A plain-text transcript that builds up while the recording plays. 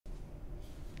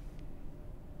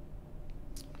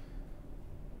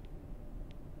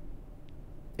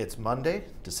It's Monday,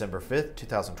 December 5th,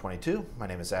 2022. My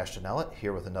name is Ashton Ellet,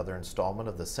 here with another installment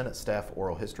of the Senate Staff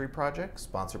Oral History Project,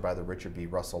 sponsored by the Richard B.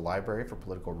 Russell Library for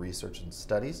Political Research and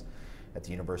Studies at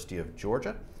the University of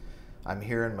Georgia. I'm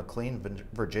here in McLean,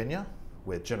 Virginia,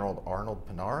 with General Arnold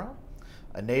Punaro.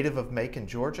 A native of Macon,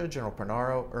 Georgia, General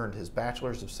Punaro earned his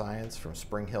Bachelor's of Science from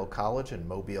Spring Hill College in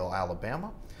Mobile,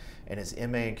 Alabama, and his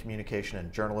MA in Communication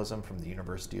and Journalism from the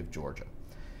University of Georgia.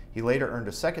 He later earned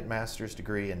a second master's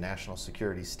degree in National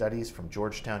Security Studies from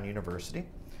Georgetown University.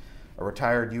 A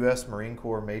retired U.S. Marine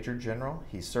Corps Major General,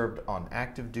 he served on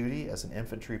active duty as an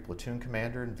infantry platoon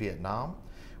commander in Vietnam,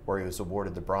 where he was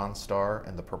awarded the Bronze Star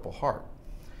and the Purple Heart.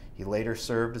 He later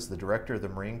served as the director of the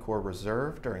Marine Corps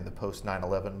Reserve during the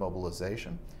post-9/11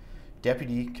 mobilization,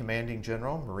 Deputy Commanding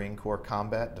General, Marine Corps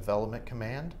Combat Development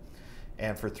Command,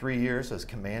 and for 3 years as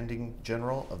Commanding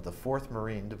General of the 4th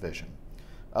Marine Division.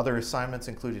 Other assignments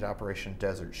included Operation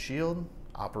Desert Shield,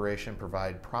 Operation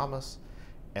Provide Promise,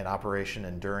 and Operation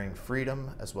Enduring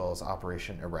Freedom, as well as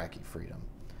Operation Iraqi Freedom.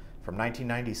 From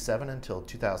 1997 until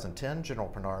 2010, General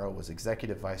Punaro was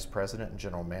Executive Vice President and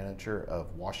General Manager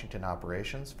of Washington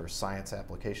Operations for Science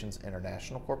Applications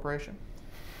International Corporation.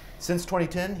 Since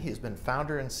 2010, he has been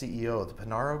founder and CEO of the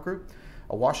Punaro Group,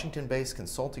 a Washington-based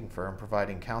consulting firm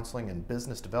providing counseling in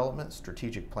business development,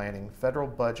 strategic planning, federal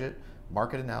budget,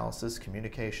 market analysis,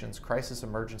 communications, crisis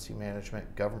emergency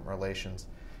management, government relations,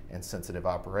 and sensitive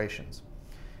operations.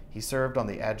 He served on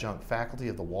the adjunct faculty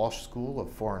of the Walsh School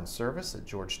of Foreign Service at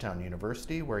Georgetown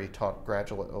University, where he taught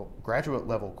graduate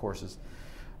level courses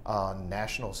on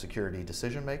national security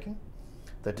decision making.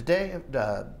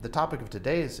 The topic of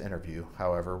today's interview,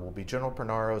 however, will be General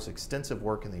Punaro's extensive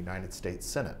work in the United States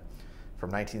Senate. From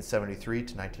 1973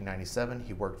 to 1997,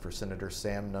 he worked for Senator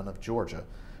Sam Nunn of Georgia,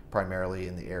 primarily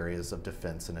in the areas of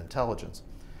defense and intelligence.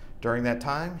 During that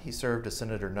time, he served as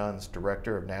Senator Nunn's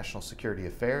Director of National Security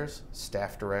Affairs,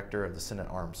 Staff Director of the Senate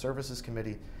Armed Services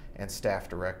Committee, and Staff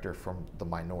Director from the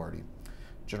Minority.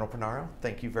 General Punaro,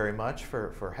 thank you very much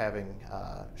for having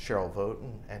Cheryl Vogt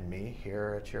and me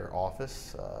here at your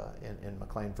office in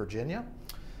McLean, Virginia.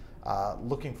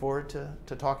 Looking forward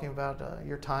to talking about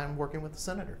your time working with the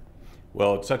Senator.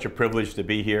 Well, it's such a privilege to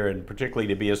be here, and particularly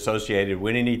to be associated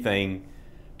with anything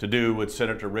to do with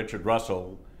Senator Richard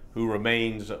Russell, who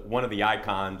remains one of the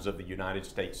icons of the United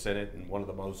States Senate and one of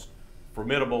the most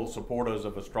formidable supporters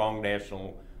of a strong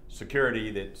national security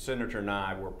that Senator and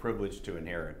I were privileged to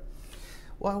inherit.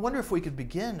 Well, I wonder if we could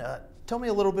begin. Tell me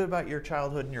a little bit about your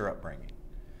childhood and your upbringing.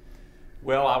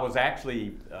 Well, I was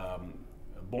actually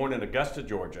born in Augusta,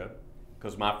 Georgia,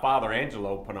 because my father,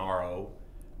 Angelo Punaro,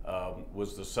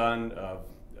 was the son of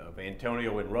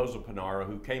Antonio and Rosa Punaro,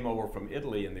 who came over from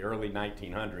Italy in the early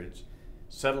 1900s,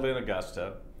 settled in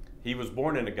Augusta. He was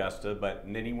born in Augusta, but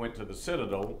then he went to the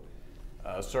Citadel,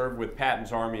 served with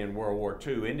Patton's Army in World War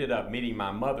II, ended up meeting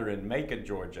my mother in Macon,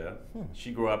 Georgia.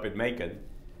 She grew up in Macon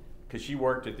because she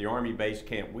worked at the Army base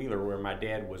Camp Wheeler, where my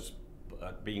dad was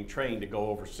being trained to go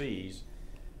overseas.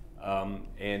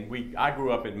 I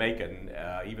grew up in Macon.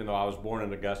 Even though I was born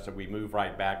in Augusta, we moved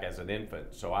right back as an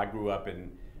infant. So I grew up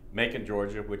in Macon,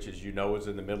 Georgia, which, as you know, is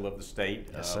in the middle of the state.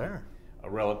 Yes, sir. A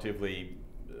relatively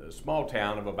small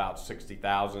town of about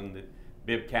 60,000.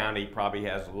 Bibb County probably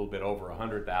has a little bit over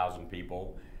 100,000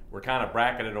 people. We're kind of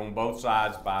bracketed on both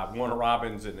sides by Warner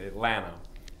Robins and Atlanta.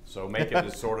 So Macon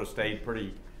has sort of stayed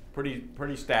pretty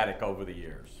static over the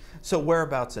years. So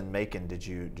whereabouts in Macon did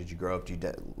you grow up? Did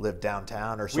you live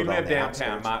downtown or sort We of lived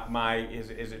downtown.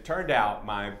 As it turned out,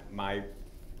 my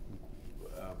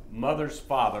mother's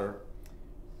father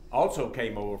also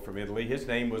came over from Italy. His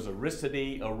name was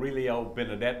Aristide Aurelio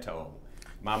Benedetto.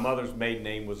 My mother's maiden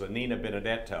name was Anina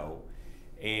Benedetto,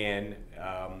 and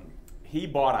he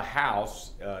bought a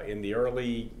house in the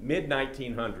early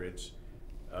mid-1900s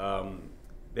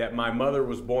that my mother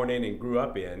was born in and grew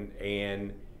up in,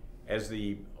 and as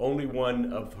the only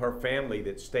one of her family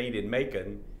that stayed in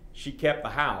Macon, she kept the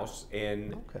house,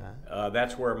 and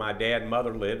that's where my dad and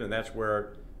mother lived, and that's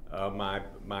where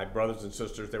my brothers and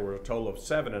sisters, there were a total of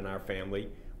 7 in our family,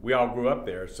 we all grew up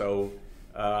there. So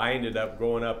I ended up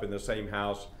growing up in the same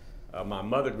house my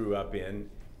mother grew up in,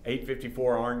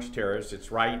 854 Orange Terrace.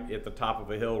 It's right at the top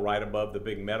of a hill right above the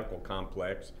big medical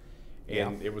complex.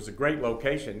 And it was a great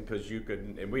location because you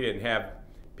could, and we didn't have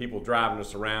people driving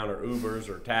us around or Ubers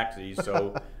or taxis,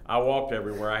 so I walked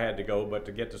everywhere I had to go. But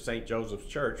to get to St. Joseph's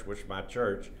Church, which is my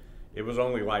church, it was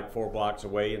only like 4 blocks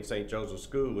away, and St. Joseph's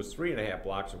School was 3.5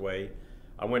 blocks away.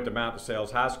 I went to Mount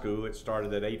DeSales High School. It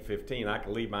started at 8:15. I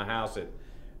could leave my house at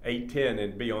 8:10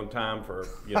 and be on time for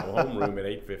homeroom at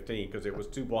 8:15 because it was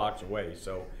 2 blocks away.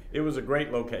 So it was a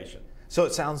great location. So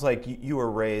it sounds like you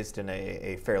were raised in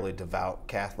a fairly devout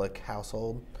Catholic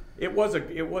household. It was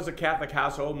a Catholic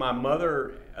household. My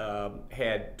mother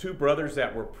had 2 brothers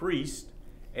that were priests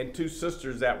and 2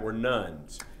 sisters that were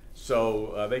nuns.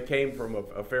 So they came from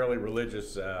a fairly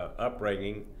religious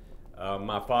upbringing.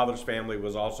 My father's family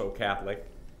was also Catholic,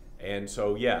 and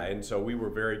so we were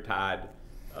very tied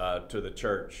to the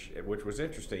church, which was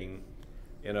interesting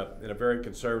in a very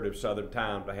conservative southern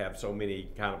town to have so many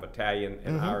kind of Italian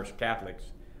and Irish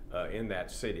Catholics in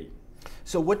that city.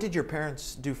 So what did your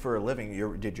parents do for a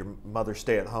living? Did your mother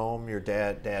stay at home? Your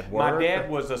dad work? My dad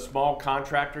was a small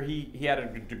contractor. He had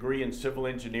a degree in civil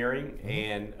engineering,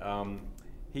 and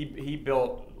he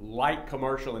built light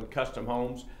commercial and custom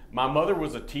homes. My mother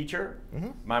was a teacher.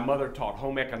 My mother taught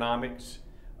home economics,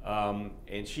 and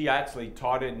she actually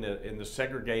taught it in the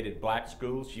segregated black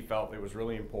schools. She felt it was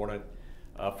really important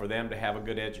for them to have a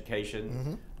good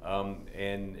education.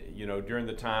 And during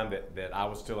the time that I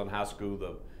was still in high school,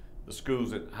 the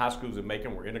high schools in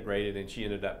Macon were integrated, and she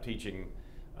ended up teaching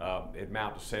at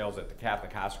Mount DeSales at the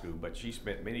Catholic high school. But she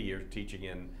spent many years teaching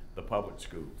in the public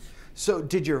schools. So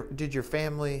did your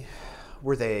family,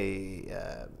 were they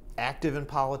active in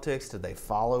politics? Did they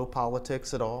follow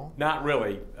politics at all? Not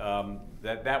really.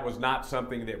 That was not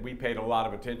something that we paid a lot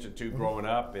of attention to growing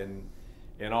up. And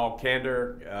in all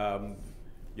candor,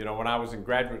 when I was in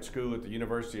graduate school at the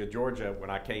University of Georgia, when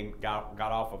I got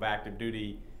off of active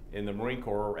duty in the Marine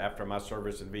Corps after my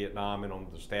service in Vietnam and on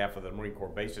the staff of the Marine Corps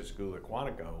Basic School at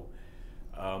Quantico,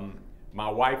 my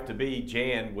wife-to-be,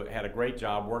 Jan, had a great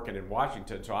job working in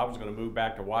Washington, so I was going to move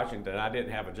back to Washington. I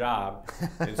didn't have a job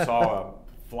and saw a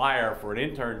flyer for an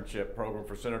internship program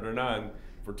for Senator Nunn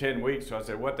for 10 weeks, so I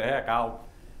said, what the heck, I'll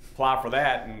apply for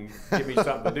that and give me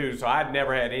something to do. So I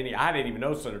didn't even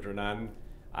know Senator Nunn.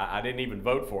 I didn't even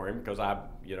vote for him because I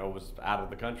was out of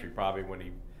the country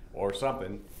probably or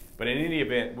something. But in any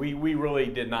event, we really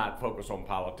did not focus on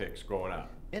politics growing up.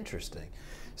 Interesting.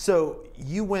 So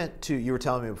you were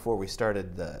telling me before we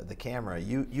started the camera,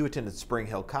 you attended Spring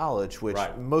Hill College, which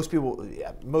most people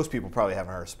probably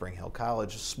haven't heard of Spring Hill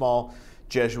College, a small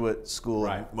Jesuit school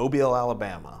in Mobile,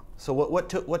 Alabama. So what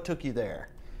took you there?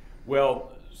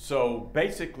 Well, so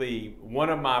basically one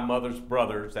of my mother's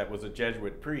brothers that was a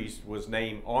Jesuit priest was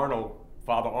named Arnold,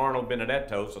 Father Arnold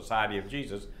Benedetto, Society of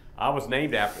Jesus. I was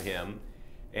named after him.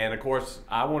 And of course,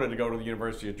 I wanted to go to the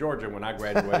University of Georgia when I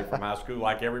graduated from high school,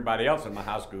 like everybody else in my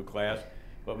high school class.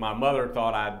 But my mother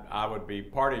thought I would be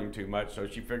partying too much, so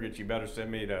she figured she better send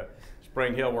me to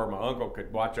Spring Hill where my uncle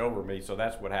could watch over me. So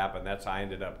that's what happened. That's how I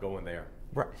ended up going there.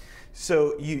 Right.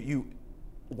 So you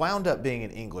wound up being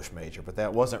an English major, but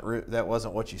that wasn't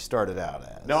what you started out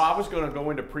as. No, I was going to go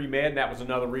into pre-med, and that was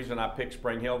another reason I picked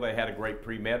Spring Hill. They had a great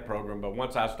pre-med program, but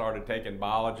once I started taking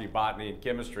biology, botany, and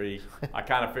chemistry, I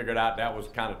kind of figured out that was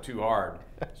kind of too hard.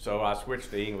 So I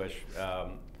switched to English.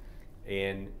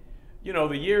 And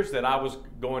the years that I was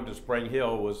going to Spring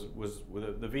Hill was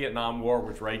the Vietnam War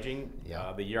was raging.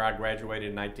 The year I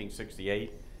graduated in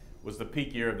 1968. Was the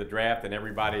peak year of the draft, and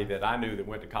everybody that I knew that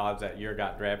went to college that year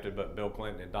got drafted but Bill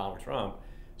Clinton and Donald Trump.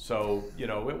 So,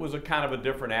 it was a kind of a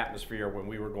different atmosphere when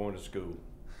we were going to school.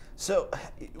 So,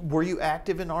 were you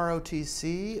active in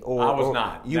ROTC? Or, I was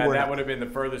not. That would have been the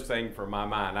furthest thing from my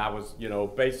mind. I was,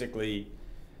 basically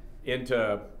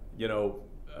into,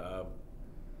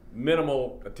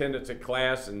 minimal attendance at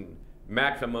class and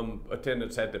maximum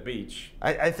attendance at the beach.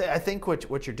 I think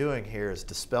what you're doing here is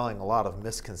dispelling a lot of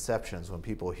misconceptions when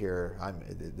people hear,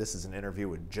 this is an interview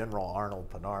with General Arnold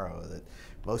Punaro, that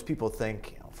most people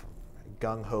think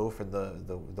gung-ho from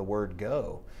the word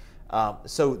go.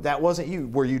 So that wasn't you.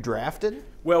 Were you drafted?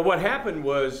 Well, what happened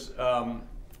was,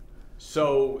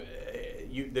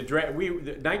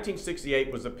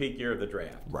 1968 was the peak year of the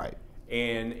draft. Right.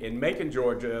 And in Macon,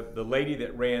 Georgia, the lady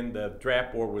that ran the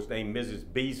draft board was named Mrs.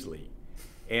 Beasley.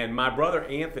 And my brother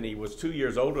Anthony was 2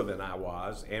 years older than I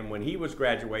was, and when he was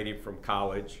graduating from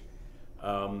college,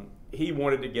 he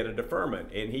wanted to get a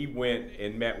deferment. And he went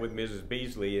and met with Mrs.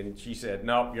 Beasley, and she said,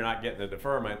 nope, you're not getting a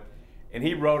deferment. And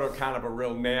he wrote her kind of a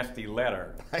real nasty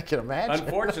letter. I can imagine.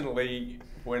 Unfortunately,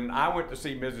 when I went to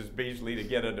see Mrs. Beasley to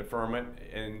get a deferment,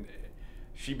 and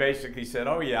she basically said,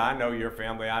 oh yeah, I know your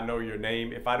family, I know your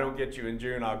name. If I don't get you in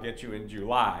June, I'll get you in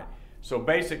July. So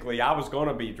basically, I was going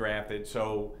to be drafted,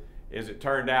 so as it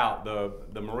turned out,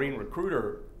 the Marine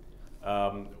recruiter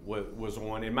was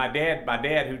on, and my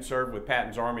dad who'd served with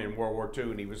Patton's Army in World War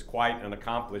II, and he was quite an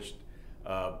accomplished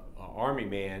Army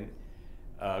man,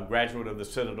 graduate of the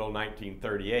Citadel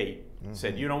 1938,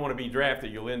 said, you don't want to be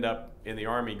drafted, you'll end up in the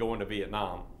Army going to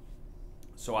Vietnam.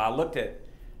 So I looked at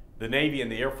the Navy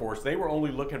and the Air Force. They were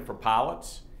only looking for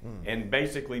pilots. And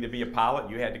basically, to be a pilot,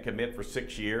 you had to commit for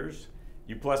 6 years.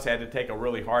 You plus had to take a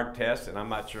really hard test, and I'm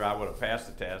not sure I would have passed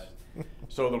the test.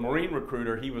 So the Marine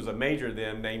recruiter, he was a major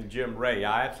then named Jim Ray.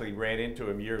 I actually ran into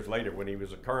him years later when he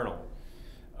was a colonel.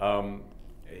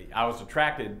 I was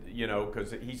attracted, you know,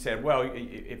 because he said, well,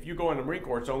 if you go in the Marine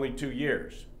Corps, it's only 2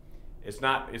 years. It's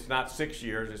not 6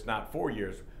 years, it's not 4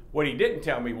 years. What he didn't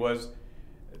tell me was,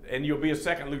 and you'll be a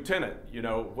second lieutenant, you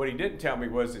know, what he didn't tell me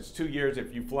was it's 2 years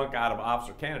if you flunk out of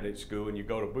officer candidate school and you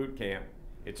go to boot camp,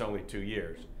 it's only 2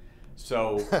 years.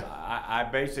 So I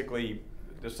basically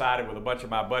decided with a bunch of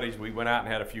my buddies, we went out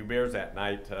and had a few beers that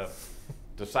night to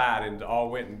decide, and all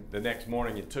went the next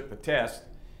morning and took the test.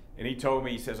 And he told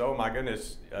me, he says, oh my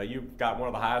goodness, you've got one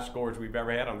of the highest scores we've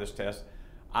ever had on this test.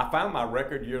 I found my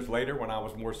record years later when I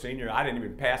was more senior. I didn't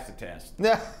even pass the test.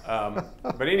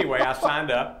 But anyway, I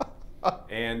signed up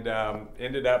and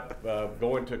ended up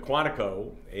going to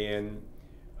Quantico, and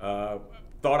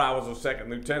thought I was a second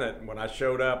lieutenant. And when I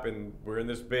showed up, and we're in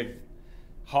this big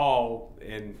hall,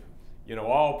 and you know,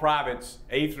 all privates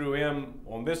A through M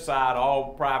on this side,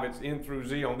 all privates N through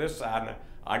Z on this side. And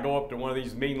I go up to one of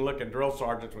these mean-looking drill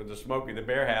sergeants with the Smokey the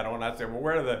Bear hat on. I said, well,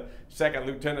 where do the second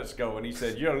lieutenants go? And he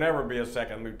said, you'll never be a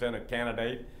second lieutenant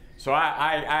candidate. So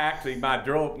I actually, my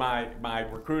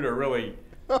recruiter really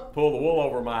pulled the wool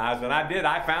over my eyes, and I did.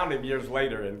 I found him years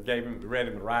later and read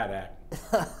him the riot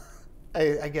act.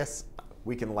 I guess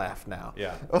we can laugh now.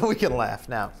 Yeah. We can laugh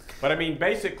now. But I mean,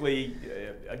 basically,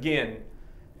 again,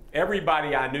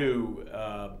 everybody I knew,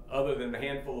 other than a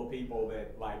handful of people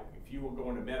that, like, if you were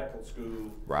going to medical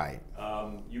school, right,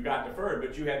 you got deferred,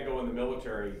 but you had to go in the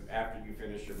military after you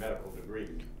finished your medical degree.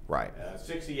 Right.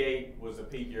 68 was the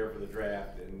peak year for the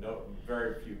draft, and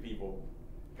very few people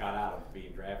got out of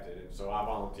being drafted, and so I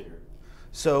volunteered.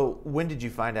 So when did you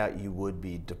find out you would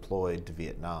be deployed to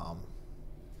Vietnam?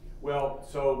 Well,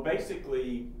 so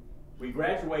basically, we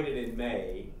graduated in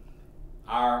May.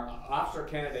 Our officer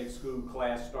candidate school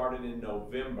class started in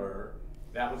November.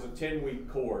 That was a 10-week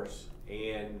course,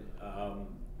 and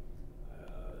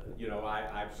you know,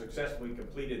 I've successfully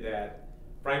completed that.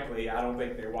 Frankly, I don't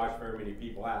think they washed very many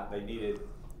people out. They needed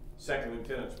second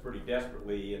lieutenants pretty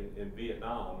desperately in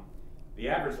Vietnam. The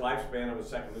average lifespan of a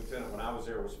second lieutenant when I was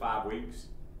there was 5 weeks.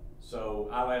 So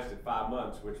I lasted 5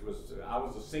 months, which was, I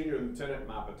was a senior lieutenant in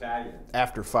my battalion.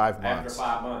 After 5 months. After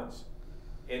 5 months.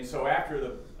 And so after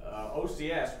the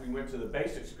OCS, we went to the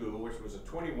basic school, which was a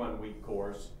 21-week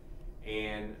course,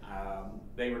 and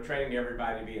they were training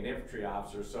everybody to be an infantry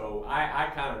officer. So I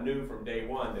kind of knew from day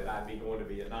one that I'd be going to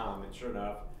Vietnam, and sure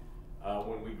enough,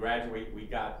 when we graduate,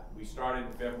 we started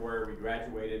in February, we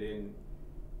graduated in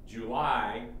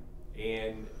July,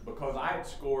 and because I had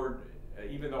scored,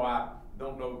 even though I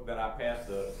don't know that I passed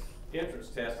the entrance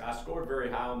test, I scored very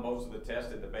high on most of the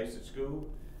tests at the basic school.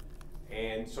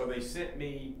 And so they sent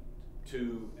me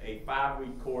to a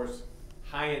 5-week course,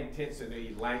 high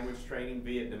intensity language training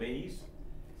Vietnamese.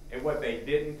 And what they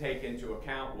didn't take into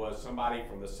account was somebody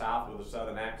from the South with a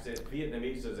Southern accent.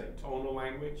 Vietnamese is a tonal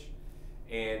language,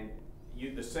 and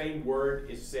the same word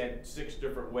is said 6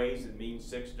 different ways and means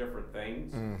 6 different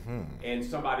things. Mm-hmm. And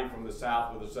somebody from the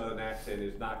South with a Southern accent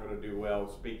is not going to do well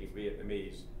speaking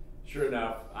Vietnamese. Sure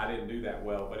enough, I didn't do that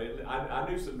well, but I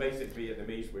knew some basic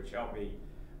Vietnamese, which helped me.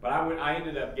 But I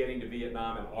ended up getting to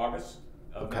Vietnam in August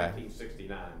of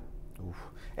 1969. Oof.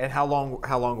 And how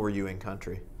long were you in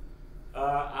country?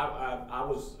 I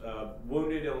was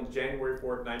wounded on January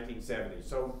 4th, 1970,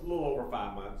 so a little over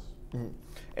 5 months. Mm-hmm.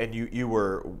 And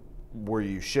were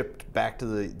you shipped back to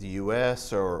the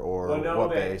U.S. or well, no,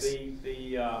 what base?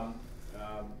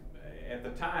 At the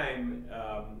time,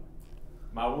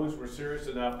 my wounds were serious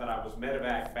enough that I was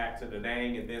medevac back to Da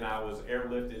Nang, and then I was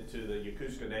airlifted to the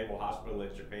Yokosuka Naval Hospital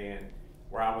in Japan,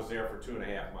 where I was there for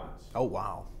 2.5 months. Oh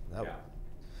wow! Yeah.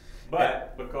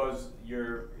 But because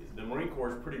the Marine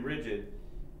Corps is pretty rigid,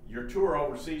 your tour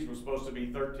overseas was supposed to be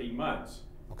 13 months.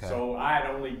 Okay. So I had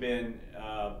only been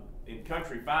in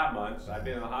country 5 months. I'd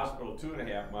been in the hospital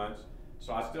 2.5 months,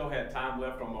 so I still had time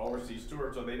left on my overseas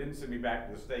tour. So they didn't send me back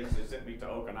to the States; they sent me to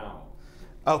Okinawa.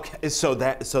 Okay, so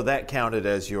that counted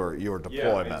as your deployment.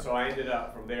 Yeah, and so I ended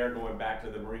up from there going back to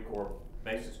the Marine Corps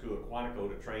Basic School at Quantico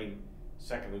to train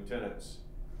second lieutenants.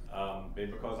 And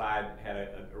because I had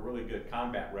a really good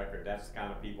combat record, that's the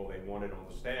kind of people they wanted on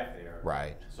the staff there.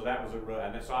 Right. So that was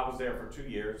and so I was there for 2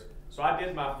 years. So I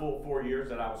did my full 4 years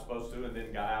that I was supposed to, and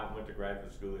then got out and went to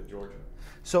graduate school at Georgia.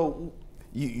 So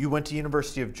You went to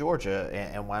University of Georgia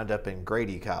and wound up in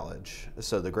Grady College,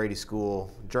 so the Grady School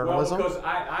journalism. Well, because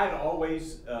I'd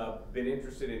always been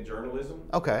interested in journalism.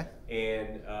 Okay.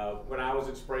 And when I was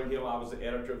at Spring Hill, I was the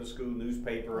editor of the school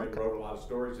newspaper and wrote a lot of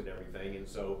stories and everything.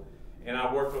 And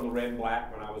I worked on the Red and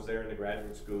Black when I was there in the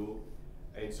graduate school.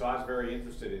 And so I was very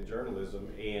interested in journalism.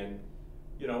 And,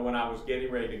 you know, when I was getting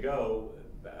ready to go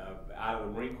out of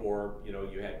the Marine Corps, you know,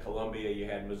 you had Columbia, you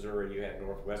had Missouri, you had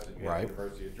Northwestern, you had the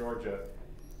University of Georgia.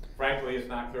 Frankly, it's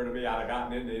not clear to me I'd have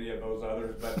gotten into any of those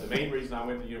others, but the main reason I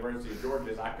went to the University of Georgia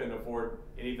is I couldn't afford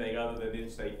anything other than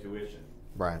in-state tuition.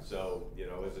 Right. So, you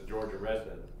know, as a Georgia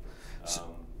resident.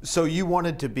 So you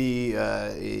wanted to be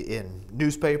in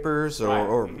newspapers,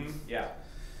 or yeah.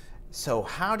 So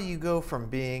how do you go from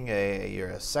being you're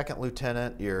a second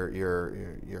lieutenant, you're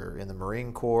in the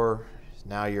Marine Corps,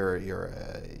 now you're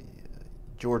a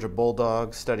Georgia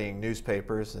Bulldog studying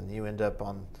newspapers, and you end up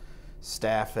on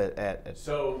staff at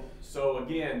So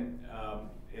again,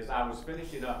 as I was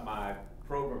finishing up my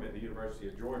program at the University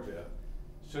of Georgia,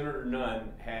 Senator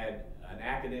Nunn had an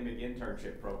academic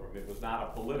internship program. It was not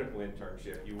a political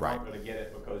internship. You weren't going to get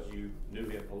it because you knew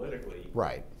him politically.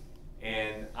 Right.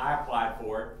 And I applied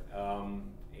for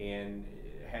it and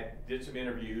did some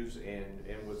interviews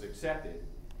and was accepted.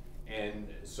 And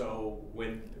so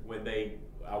when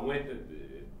I went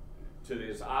to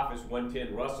this office,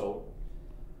 110 Russell,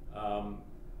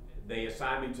 they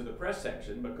assigned me to the press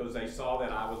section because they saw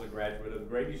that I was a graduate of the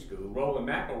Grady School. Roland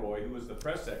McElroy, who was the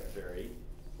press secretary,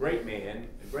 great man,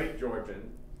 a great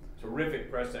Georgian,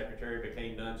 terrific press secretary,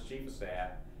 became Nunn's chief of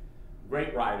staff,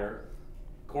 great writer.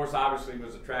 Of course, obviously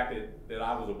was attracted that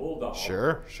I was a Bulldog.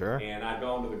 Sure. And I'd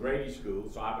gone to the Grady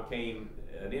School, so I became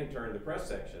an intern in the press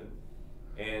section.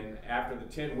 And after the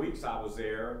 10 weeks I was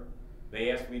there,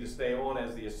 they asked me to stay on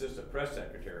as the assistant press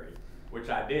secretary, which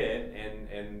I did,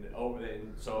 and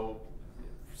so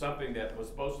something that was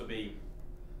supposed to be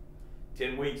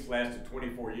 10 weeks lasted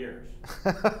 24 years.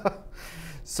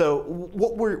 So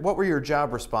what were your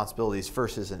job responsibilities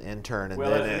first as an intern and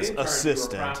then as intern,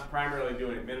 assistant? You were primarily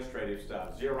doing administrative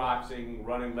stuff, Xeroxing,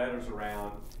 running letters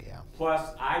around. Yeah.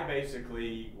 Plus, I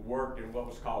basically worked in what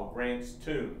was called Grant's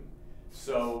Tomb.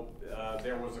 So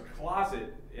there was a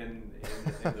closet in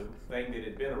the thing that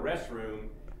had been a restroom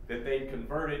that they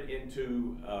converted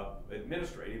into an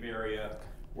administrative area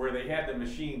where they had the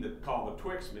machine called the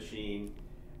Twix machine,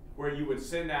 where you would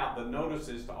send out the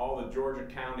notices to all the Georgia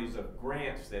counties of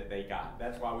grants that they got.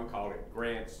 That's why we called it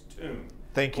Grant's Tomb.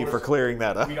 Thank you for clearing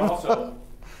that up. We also,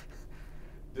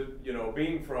 you know,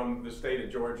 being from the state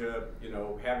of Georgia, you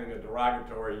know, having a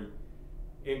derogatory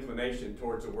inclination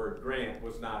towards the word grant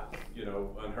was not, you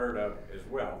know, unheard of as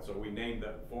well. So we named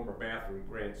the former bathroom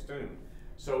Grant's Tomb.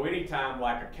 So anytime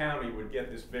like a county would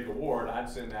get this big award, I'd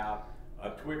send out a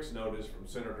Twix notice from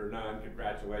Senator Nunn,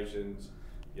 congratulations,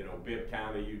 you know, Bibb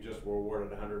County, you just were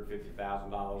awarded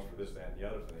 $150,000 for this, that, and the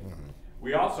other thing. Mm-hmm.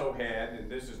 We also had, and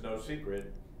this is no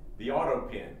secret, the auto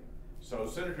pen. So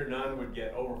Senator Nunn would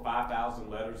get over 5,000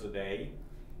 letters a day,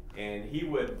 and he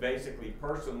would basically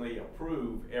personally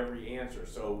approve every answer.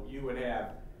 So you would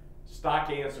have stock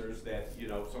answers that, you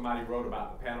know, somebody wrote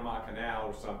about the Panama Canal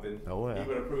or something. Oh, yeah. He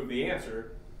would approve the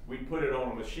answer. We'd put it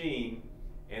on a machine,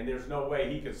 and there's no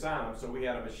way he could sign them, so we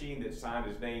had a machine that signed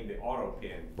his name, the auto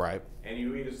pen. Right. And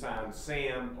you either signed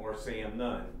Sam or Sam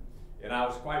Nunn. And I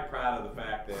was quite proud of the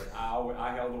fact that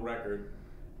I held the record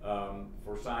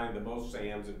for signing the most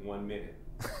Sams in 1 minute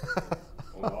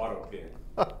on the auto pen.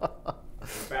 In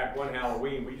fact, one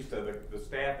Halloween, we used to, the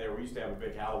staff there, we used to have a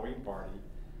big Halloween party.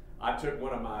 I took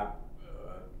one of my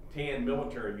tan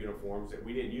military uniforms that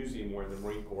we didn't use anymore in the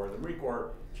Marine Corps. The Marine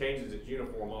Corps changes its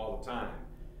uniform all the time.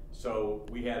 So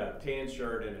we had a tan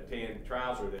shirt and a tan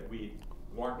trouser that we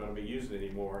weren't going to be using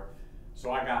anymore.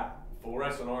 So I got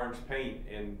fluorescent orange paint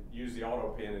and used the auto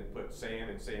pen and put Sam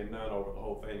and Sam Nunn over the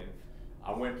whole thing. And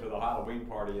I went to the Halloween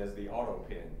party as the auto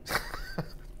pen.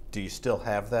 Do you still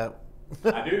have that?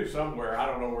 I do somewhere. I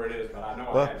don't know where it is, but I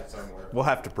know I have it somewhere. We'll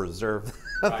have to preserve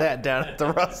that down at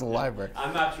the Russell Library.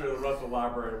 I'm not sure the Russell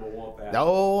Library will want that.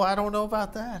 No, I don't know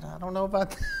about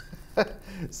that.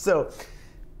 So,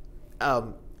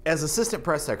 as assistant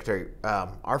press secretary,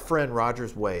 our friend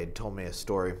Rogers Wade told me a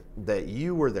story that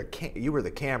you were the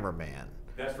cameraman.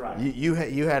 That's right. You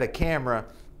had a camera,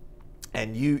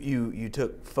 and you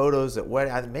took photos at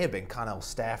wedding. It may have been Connell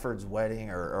Stafford's wedding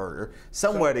or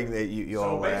some wedding that you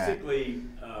all were at. So basically,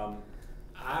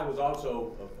 I was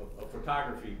also a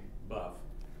photography buff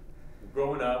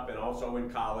growing up and also in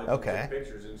college. Okay. And took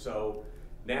pictures, and so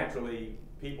naturally,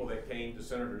 people that came to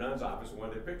Senator Nunn's office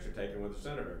wanted their picture taken with the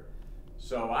senator.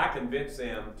 So I convinced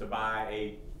them to buy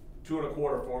a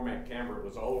 2.25 format camera. It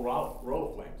was an old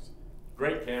Rolleiflex.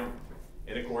 Great camera.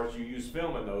 And of course, you use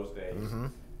film in those days. Mm-hmm.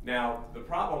 Now, the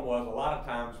problem was a lot of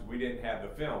times we didn't have the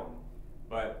film,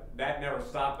 but that never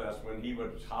stopped us. When he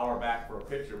would holler back for a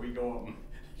picture, we'd go up and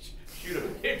shoot a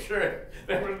picture.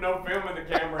 There was no film in the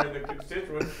camera, and the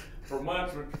constituents for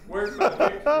months were, where's my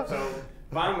picture? So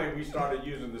finally, we started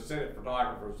using the Senate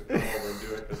photographers to come over and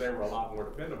do it because they were a lot more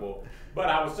dependable. But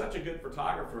I was such a good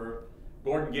photographer.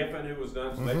 Gordon Giffen, who was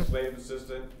Dunn's legislative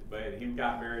assistant, but he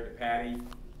got married to Patty.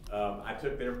 I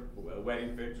took their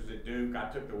wedding pictures at Duke. I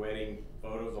took the wedding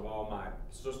photos of all my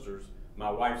sisters, my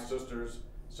wife's sisters.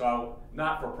 So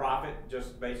not for profit,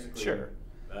 just basically Sure.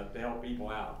 To help people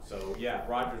out. So yeah,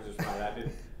 Roger's is right.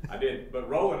 I did. But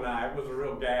Roland and I, it was a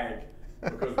real gag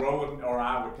because Roland or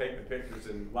I would take the pictures,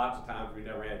 and lots of times we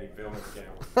never had any film in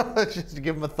the camera. Just to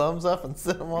give them a thumbs up and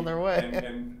send them on their way.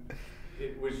 And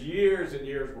it was years and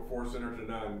years before Senator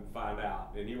Dunn found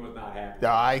out, and he was not happy.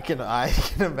 I can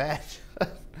imagine.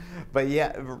 But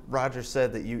yeah, Roger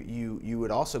said that you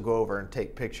would also go over and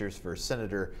take pictures for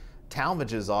Senator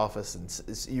Talmadge's office,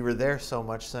 and you were there so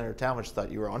much Senator Talmadge thought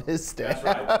you were on his staff.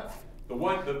 That's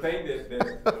right. The thing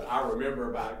that I remember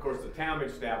about, of course, the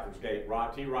Talmadge staff was great.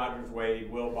 T. Rogers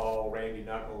Wade, Will Ball, Randy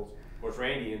Knuckles. Of course,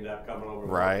 Randy ended up coming over.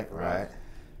 Right.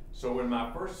 So when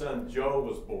my first son Joe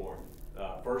was born,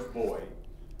 first boy,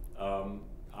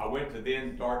 I went to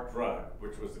then Dark Drug,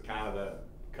 which was the kind of the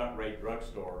cut rate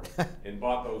drugstore, and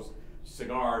bought those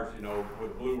cigars,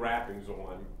 with blue wrappings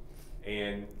on,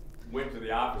 and went to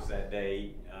the office that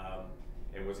day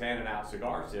and was handing out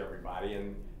cigars to everybody.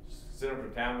 And Senator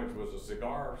Talmadge was a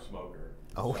cigar smoker.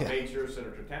 Oh, so I made sure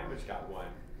Senator Talmadge got one.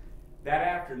 That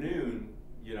afternoon,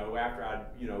 after a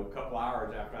couple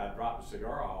hours after I dropped the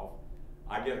cigar off,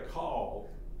 I get a call.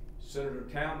 Senator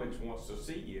Talmadge wants to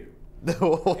see you. and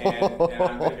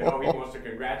I'm thinking, oh, he wants to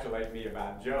congratulate me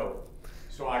about Joe.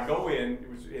 So I go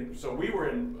in, so we were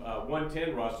in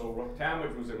 110 Russell,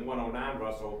 Talmadge was in 109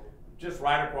 Russell, just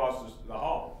right across the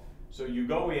hall. So you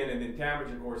go in, and then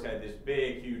Talmadge, of course, had this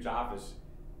big, huge office,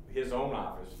 his own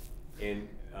office, and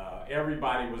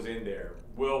everybody was in there.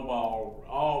 Will Ball,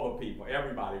 all the people,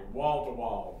 everybody, wall to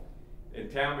wall. And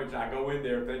Talmadge, I go in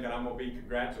there thinking I'm going to be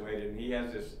congratulated, and he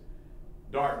has this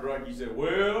Dark Drug. He said,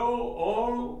 well,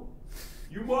 Arnold,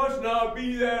 you must not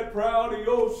be that proud of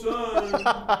your son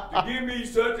to give me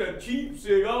such a cheap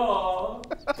cigar.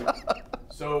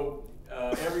 So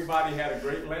everybody had a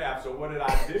great laugh. So what did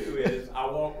I do is I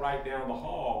walked right down the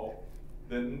hall.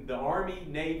 The Army,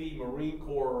 Navy, Marine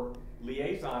Corps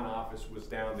liaison office was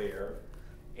down there.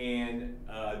 And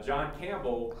John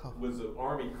Campbell was an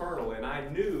Army colonel, and I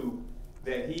knew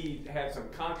that he had some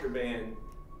contraband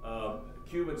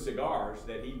Cuban cigars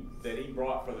that he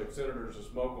brought for the senators to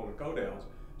smoke on the Codels.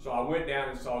 So I went down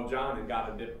and saw John and got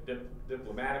a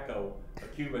Diplomatico,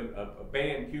 a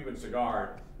banned Cuban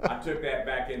cigar. I took that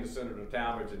back into Senator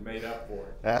Talmadge and made up for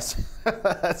it. That's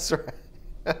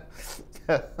right.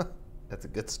 That's a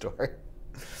good story.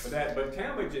 But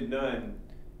Talmadge and Dunn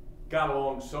got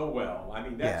along so well. I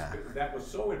mean, that was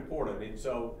so important. And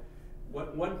so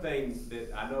one thing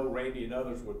that I know Randy and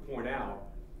others would point out,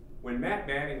 when Matt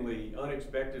Mattingly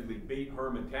unexpectedly beat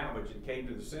Herman Talmadge and came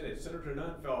to the Senate, Senator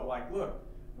Dunn felt like, look,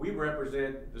 we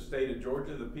represent the state of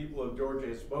Georgia. The people of Georgia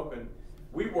have spoken.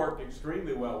 We worked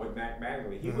extremely well with Matt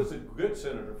Mattingly. He was a good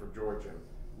senator for Georgia.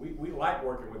 We like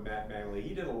working with Matt Mattingly.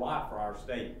 He did a lot for our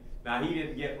state. Now, he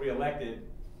didn't get reelected.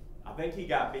 I think he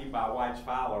got beat by Weitz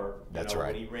Fowler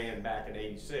when he ran back in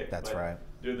 '86. That's right.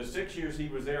 Through the 6 years he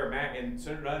was there, Matt and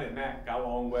Senator Dunn and Matt got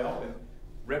along well and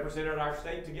represented our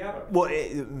state together. Well,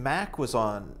 Mac was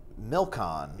on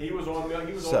Milcon. He was on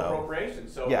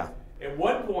appropriations. So yeah. At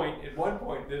one point,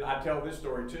 I tell this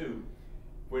story too.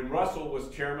 When Russell was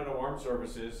chairman of Armed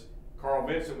Services, Carl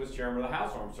Vinson was chairman of the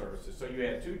House Armed Services. So you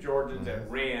had two Georgians that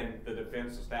ran the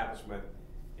defense establishment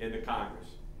in the Congress.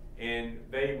 And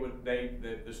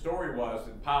the story was,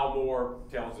 and Powell Moore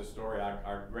tells this story,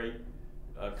 our great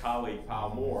colleague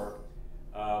Powell Moore,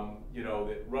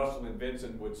 that Russell and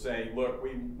Vinson would say, look,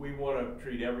 we want to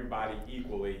treat everybody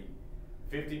equally,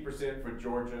 50% for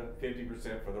Georgia,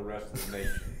 50% for the rest of the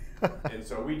nation. And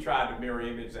so we tried to mirror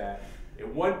image that. At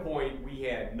one point, we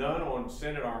had none on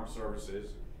Senate Armed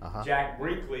Services. Jack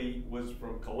Brinkley was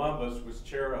from Columbus, was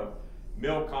chair of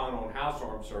Milcon on House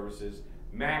Armed Services.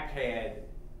 Mac had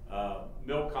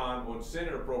Milcon on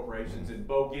Senate Appropriations, and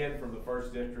Bo Ginn from the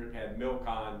 1st District had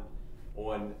Milcon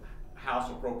on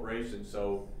House Appropriations.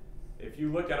 So if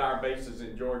you look at our bases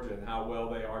in Georgia and how well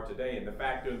they are today, and the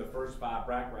fact that in the first 5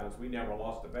 bracket rounds we never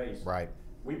lost a base, right?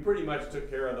 We pretty much took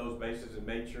care of those bases and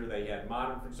made sure they had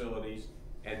modern facilities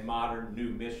and modern new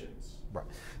missions. Right.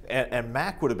 And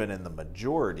Mac would have been in the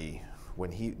majority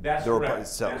when he. That's correct.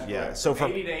 So, That's yeah. correct. So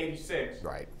from 80 to 86.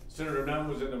 Right. Senator Nunn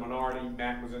was in the minority,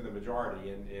 Mac was in the majority,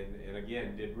 and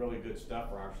again, did really good stuff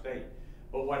for our state.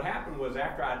 But what happened was,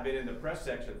 after I'd been in the press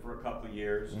section for a couple of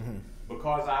years,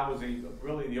 because I was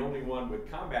really the only one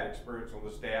with combat experience on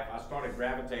the staff, I started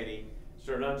gravitating.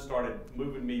 Senator Nunn started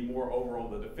moving me more over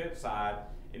on the defense side,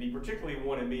 and he particularly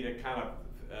wanted me to kind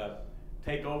of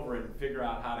take over and figure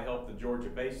out how to help the Georgia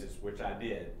bases, which I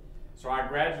did. So I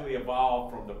gradually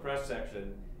evolved from the press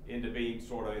section into being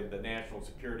sort of in the national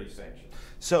security section.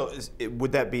 So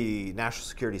would that be national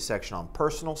security section on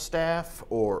personal staff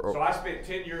or? So I spent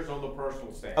 10 years on the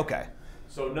personal staff. Okay.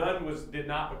 So Nunn did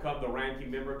not become the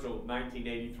ranking member until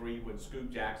 1983 when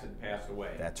Scoop Jackson passed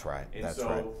away. That's right. And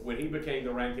when he became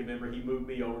the ranking member, he moved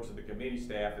me over to the committee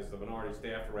staff as the minority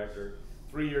staff director.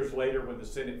 3 years later, when the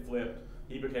Senate flipped,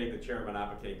 he became the chairman,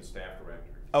 I became the staff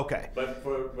director. Okay. But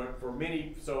for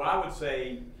many, so I would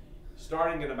say,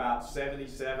 starting in about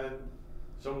 77,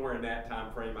 somewhere in that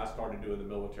time frame, I started doing the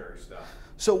military stuff.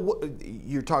 So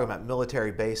you're talking about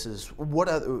military bases. What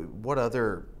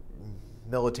other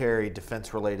military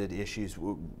defense-related issues?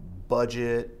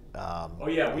 Budget? Oh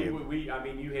yeah, I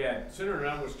mean, you had Senator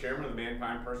Nunn was chairman of the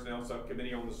Mankind Personnel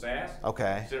Subcommittee on the SAS.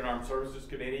 Okay. Senate Armed Services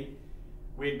Committee.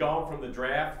 We had gone from the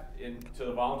draft into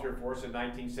the volunteer force in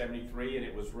 1973, and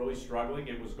it was really struggling.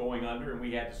 It was going under, and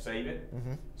we had to save it.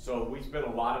 So we spent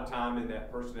a lot of time in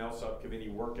that personnel subcommittee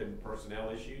working personnel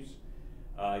issues.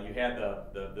 You had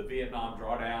the Vietnam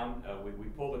drawdown. We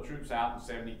pulled the troops out in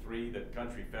 73. The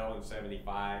country fell in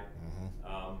 75.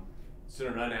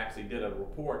 Senator Nunn actually did a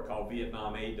report called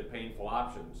Vietnam Aid to Painful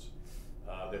Options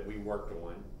that we worked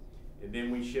on. And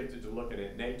then we shifted to looking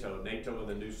at NATO. NATO and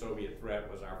the new Soviet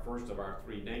threat was our first of our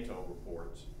 3 NATO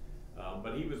reports.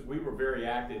 But we were very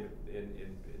active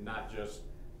in not just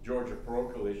Georgia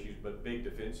parochial issues, but big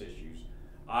defense issues.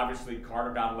 Obviously,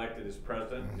 Carter got elected as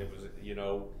president, and it was,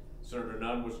 Senator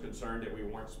Nunn was concerned that we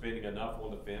weren't spending enough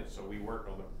on defense, so we worked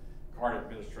on the Carter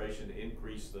administration to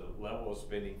increase the level of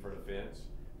spending for defense,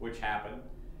 which happened.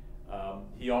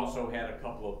 He also had a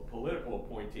couple of political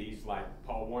appointees, like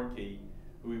Paul Warnke,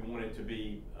 who he wanted to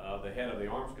be the head of the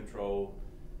arms control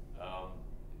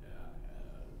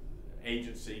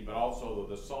agency, but also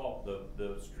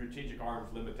the strategic arms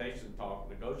limitation talk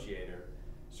negotiator.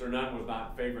 Sir Nunn was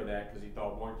not in favor of that because he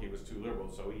thought Warnke was too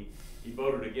liberal, so he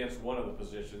voted against one of the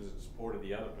positions and supported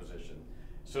the other position.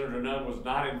 Senator Nunn was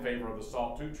not in favor of the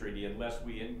SALT II treaty unless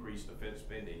we increased defense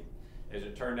spending. As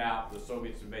it turned out, the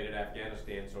Soviets invaded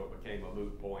Afghanistan, so it became a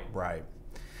moot point. Right.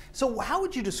 So how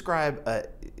would you describe,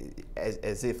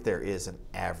 as if there is an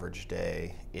average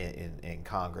day in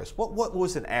Congress, what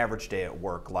was an average day at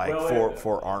work like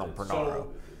for Arnold Punaro?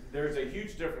 So there's a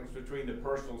huge difference between the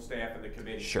personal staff and the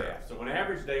committee staff. So an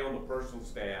average day on the personal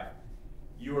staff,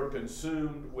 you are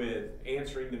consumed with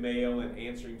answering the mail and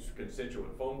answering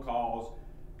constituent phone calls,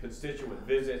 constituent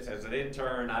visits. As an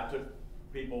intern, I took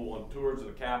people on tours of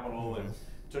the Capitol and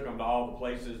took them to all the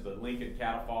places, the Lincoln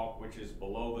catafalque, which is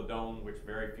below the dome, which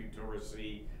very few tourists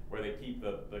see, where they keep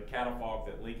the catafalque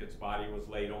that Lincoln's body was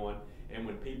laid on. And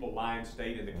when people lie in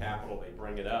state in the Capitol, they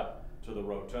bring it up to the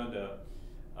rotunda.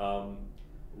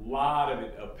 Lot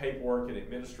of paperwork and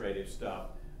administrative stuff.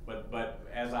 But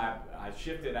as I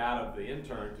shifted out of the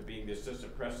intern to being the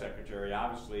assistant press secretary,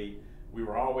 obviously we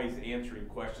were always answering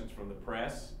questions from the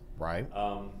press. Right.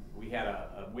 We had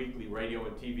a weekly radio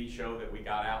and TV show that we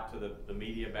got out to the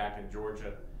media back in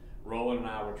Georgia. Roland and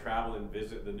I would travel and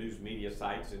visit the news media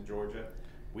sites in Georgia.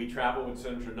 We traveled with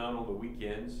Senator Nunn on the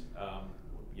weekends,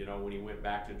 when he went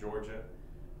back to Georgia.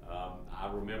 I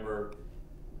remember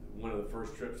one of the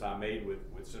first trips I made with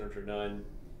Senator Nunn,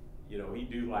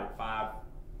 he'd do like 5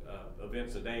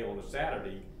 events a day on a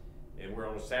Saturday, and we're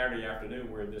on a Saturday afternoon,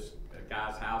 we're in this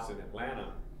guy's house in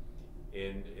Atlanta,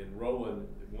 and Roland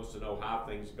wants to know how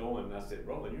things going. And I said,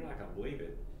 Roland, you're not going to believe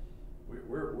it.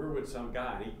 We're with some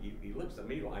guy, and he looks at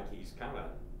me like he's kind of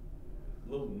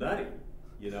a little nutty,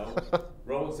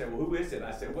 Roland said, well, who is it?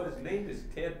 I said, well, his name is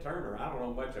Ted Turner. I don't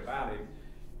know much about him.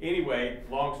 Anyway,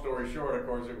 long story short, of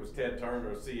course, it was Ted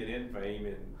Turner of CNN fame,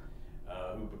 and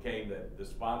who became the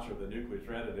sponsor of the Nuclear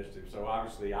Threat Initiative. So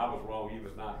obviously I was wrong. He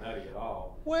was not nutty at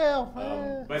all. Well,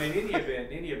 but in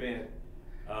any event,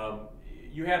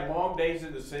 you had long days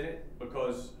in the Senate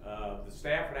because the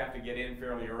staff would have to get in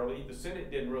fairly early. The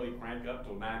Senate didn't really crank up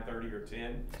till 9:30 or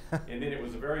 10, and then it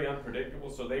was very unpredictable.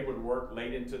 So they would work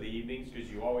late into the evenings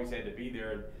because you always had to be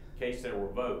there in case there were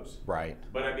votes. Right.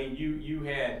 But I mean, you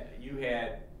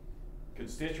had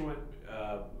constituent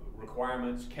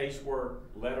requirements, casework,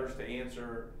 letters to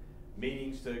answer,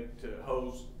 meetings to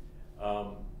host.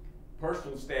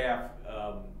 Personal staff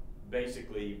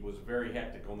basically was very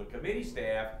hectic. On the committee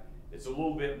staff, it's a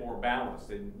little bit more balanced.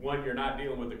 And one, you're not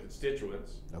dealing with the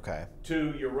constituents. Okay.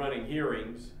 Two, you're running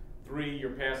hearings. Three,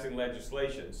 you're passing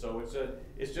legislation. So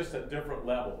it's just a different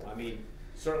level. I mean,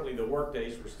 certainly the work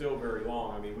days were still very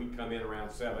long. I mean, we'd come in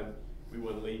around 7, we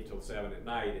wouldn't leave till 7 at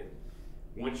night.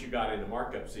 And once you got into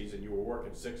markup season, you were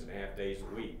working 6.5 days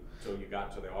a week until you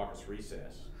got to the August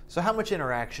recess. So how much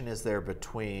interaction is there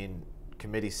between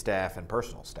committee staff and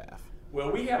personal staff?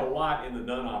 Well, we had a lot in the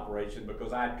Nunn operation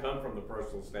because I had come from the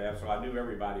personal staff, so I knew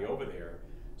everybody over there.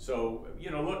 So, you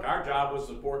know, look, our job was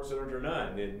to support Senator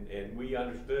Nunn, and we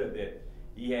understood that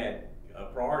he had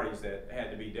priorities that had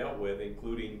to be dealt with,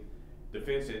 including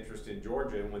defense interests in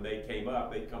Georgia. And when they came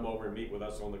up, they'd come over and meet with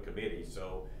us on the committee.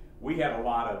 So we had a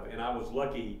lot of, and I was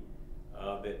lucky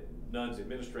that Nunn's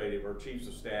administrative or chiefs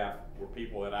of staff were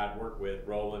people that I'd worked with,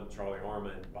 Roland, Charlie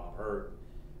Harmon, Bob Hurt.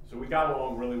 So we got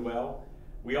along really well.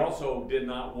 We also did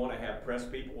not want to have press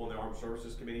people on the Armed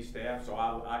Services Committee staff, so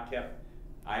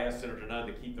I asked Senator Nunn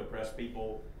to keep the press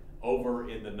people over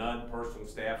in the Nunn personal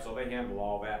staff, so they handle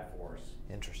all that for us.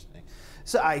 Interesting.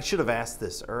 So I should have asked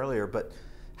this earlier, but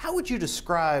how would you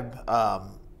describe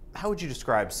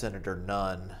Senator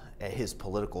Nunn, his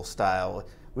political style?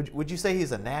 Would you say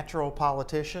he's a natural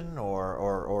politician,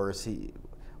 or is he?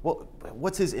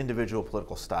 What's his individual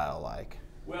political style like?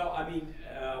 Well, I mean,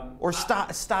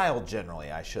 style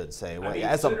generally, I should say. I mean,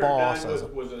 as Senator a boss,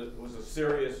 Nunn was a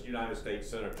serious United States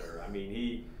senator. I mean,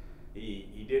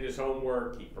 he did his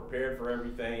homework. He prepared for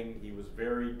everything. He was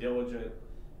very diligent.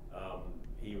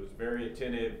 He was very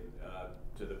attentive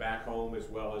to the back home as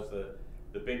well as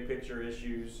the big picture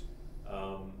issues.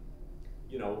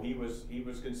 You know, he was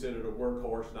considered a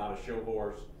workhorse, not a show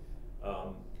horse.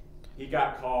 He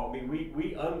got called. I mean,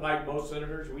 we unlike most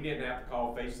senators, we didn't have to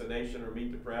call Face the Nation or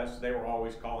Meet the Press. They were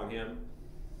always calling him,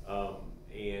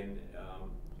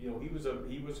 you know,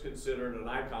 he was considered an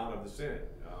icon of the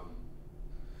Senate.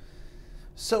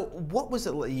 So, what was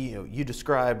it? You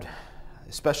described,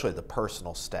 especially the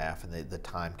personal staff and the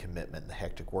time commitment and the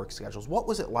hectic work schedules. What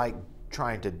was it like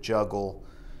trying to juggle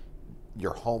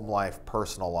your home life,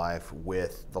 personal life,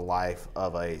 with the life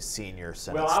of a senior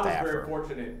Senate staffer? Well, I was very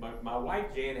fortunate. My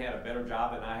wife, Jan, had a better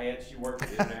job than I had. She worked at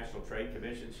the International Trade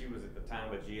Commission. She was at the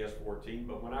time a GS-14.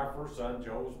 But when our first son,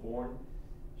 Joe, was born,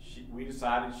 we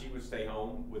decided she would stay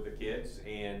home with the kids.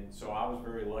 And so I was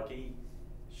very lucky.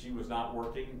 She was not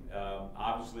working.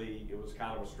 Obviously, it was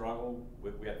kind of a struggle.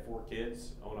 We had 4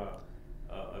 kids on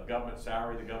a government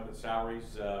salary. The government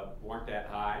salaries weren't that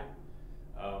high.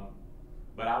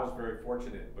 But I was very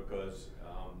fortunate because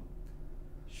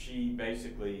she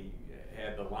basically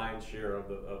had the lion's share of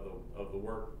the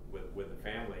work with the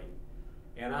family,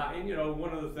 and you know,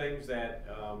 one of the things that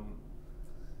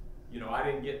you know, I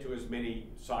didn't get to as many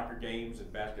soccer games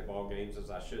and basketball games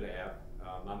as I should have.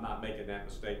 I'm not making that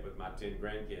mistake with my 10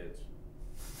 grandkids.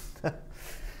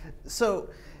 So,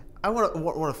 I want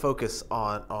to focus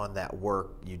on that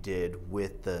work you did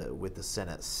with the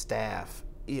Senate staff.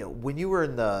 You know, when you were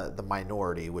in the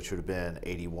minority, which would have been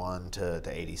 81 to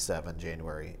 87,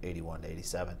 January 81 to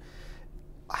 87,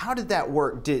 how did that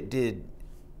work? Did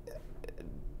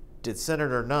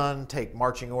Senator Nunn take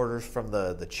marching orders from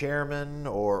the chairman,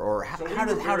 or how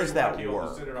does that work?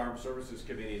 The Senate Armed Services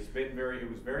Committee, it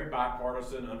was very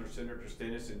bipartisan under Senator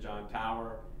Stennis and John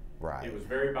Tower. Right. It was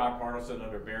very bipartisan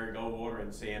under Barry Goldwater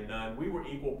and Sam Nunn. We were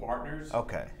equal partners.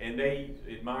 Okay. And they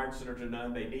admired Senator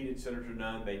Nunn. They needed Senator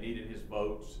Nunn. They needed his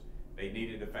votes. They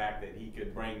needed the fact that he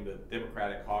could bring the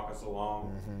Democratic caucus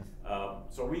along. Mm-hmm.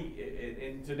 So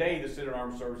and today the Senate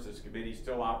Armed Services Committee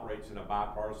still operates in a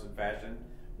bipartisan fashion.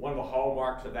 One of the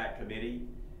hallmarks of that committee.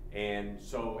 And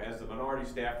so as the minority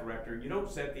staff director, you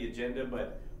don't set the agenda,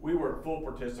 but we were full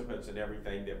participants in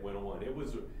everything that went on. It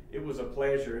was a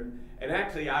pleasure, and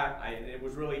actually, it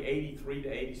was really 83 to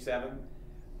 87.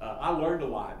 I learned a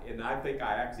lot, and I think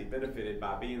I actually benefited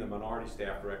by being the minority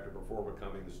staff director before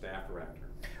becoming the staff director.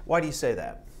 Why do you say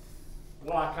that?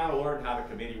 Well, I kind of learned how the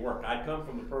committee worked. I'd come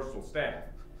from the personal staff,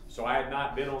 so I had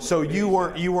not been on. So you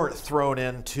weren't thrown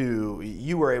into.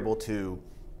 You were able to,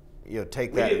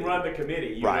 take that. We didn't run the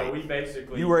committee. Right. We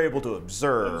basically. You were able to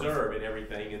observe and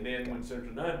everything, and then when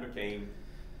Senator Nunn became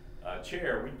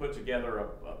chair, we put together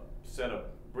a set of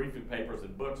briefing papers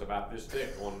and books about this thick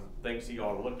on things he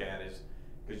ought to look at,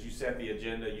 because you set the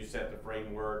agenda, you set the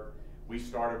framework. We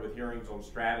started with hearings on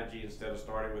strategy instead of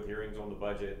starting with hearings on the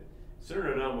budget.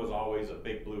 Senator Nunn was always a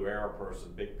big blue arrow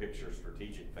person, big picture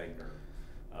strategic thinker.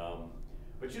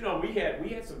 But you know, we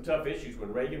had some tough issues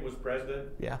when Reagan was president.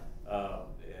 Yeah.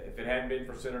 If it hadn't been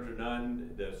for Senator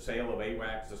Nunn, the sale of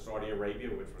AWACS to Saudi Arabia,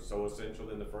 which was so essential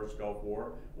in the first Gulf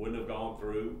War, wouldn't have gone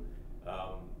through.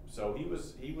 So he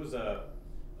was a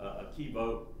key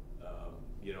vote,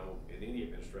 you know, in any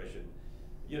administration.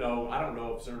 You know, I don't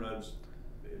know if Senator Nunn's,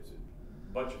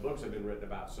 a bunch of books have been written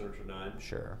about Senator Nunn.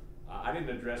 Sure. I didn't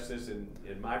address this in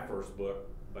my first book,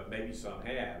 but maybe some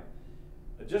have.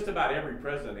 Just about every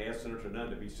president asked Senator Nunn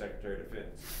to be Secretary of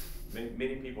Defense.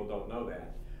 Many people don't know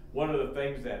that. One of the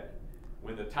things that,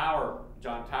 when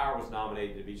John Tower was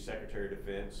nominated to be Secretary of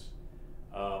Defense,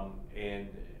 and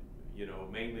you know,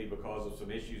 mainly because of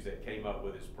some issues that came up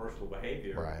with his personal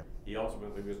behavior, right, he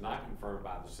ultimately was not confirmed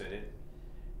by the Senate.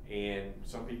 And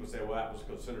some people say, well, that was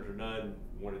because Senator Nunn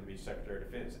wanted to be Secretary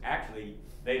of Defense. Actually,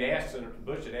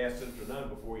 Bush had asked Senator Nunn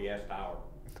before he asked Tower,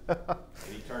 and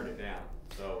he turned it down.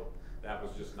 So that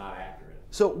was just not accurate.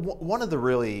 So one of the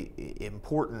really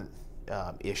important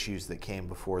issues that came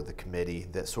before the committee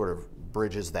that sort of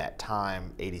bridges that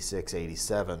time, 86,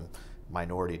 87,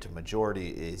 minority to majority,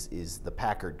 is the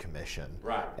Packard Commission.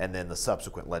 Right. And then the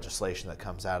subsequent legislation that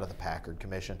comes out of the Packard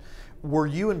Commission. Were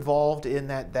you involved in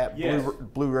that yes.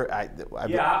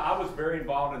 I was very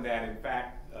involved in that. In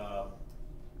fact,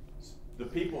 the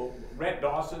people, Rhett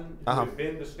Dawson, who had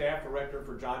been the staff director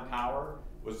for John Tower,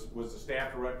 was the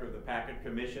staff director of the Packard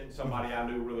Commission, somebody I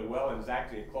knew really well, and is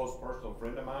actually a close personal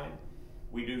friend of mine.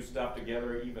 We do stuff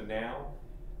together even now.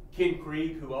 Ken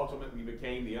Krieg, who ultimately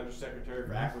became the Undersecretary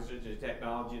for Acquisition,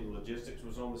 Technology, and Logistics,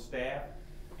 was on the staff.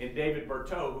 And David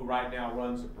Berteau, who right now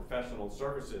runs the Professional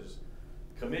Services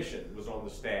Commission, was on the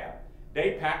staff.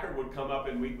 Dave Packard would come up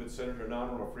and meet with Senator Nunn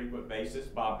on a frequent basis.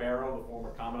 Bob Barrow, the former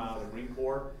Commandant of the Marine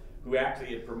Corps, who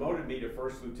actually had promoted me to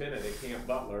First Lieutenant at Camp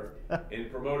Butler and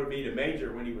promoted me to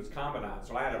Major when he was Commandant.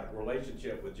 So I had a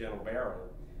relationship with General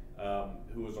Barrow,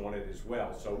 who was on it as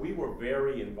well. So we were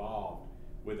very involved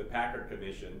with the Packard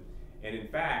Commission, and in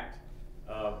fact,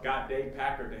 got Dave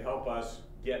Packard to help us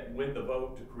win the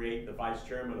vote to create the Vice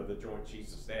Chairman of the Joint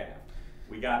Chiefs of Staff.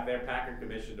 We got their Packard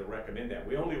Commission to recommend that.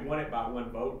 We only won it by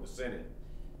one vote in the Senate.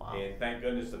 Wow. And thank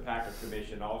goodness the Packard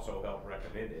Commission also helped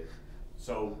recommend it.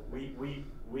 So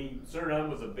Senator Nunn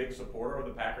was a big supporter of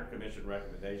the Packard Commission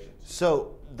recommendations.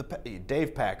 So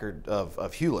Dave Packard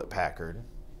of Hewlett Packard.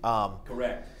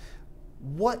 Correct.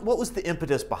 What was the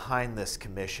impetus behind this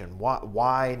commission?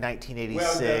 Why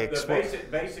 1986? Well,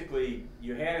 basically,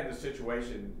 you had in the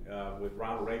situation with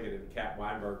Ronald Reagan and Cap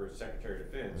Weinberger as Secretary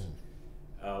of Defense,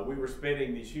 we were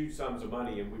spending these huge sums of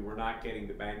money, and we were not getting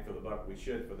the bang for the buck we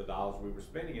should for the dollars we were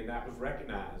spending, and that was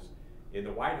recognized in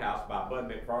the White House by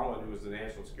Bud McFarland, who was the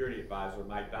National Security Advisor,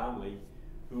 Mike Donnelly,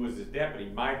 who was his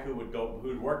deputy, Mike,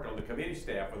 who'd worked on the committee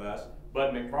staff with us,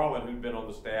 Bud McFarland, who'd been on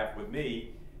the staff with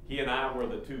me. He and I were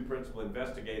the two principal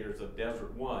investigators of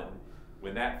Desert One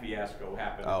when that fiasco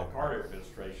happened in the Carter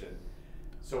administration.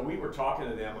 So we were talking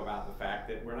to them about the fact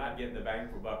that we're not getting the bang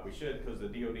for buck we should because the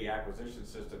DoD acquisition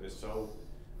system is so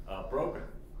broken.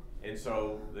 And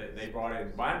so they brought in,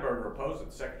 Weinberger opposed it,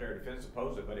 the Secretary of Defense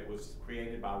opposed it, but it was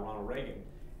created by Ronald Reagan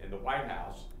in the White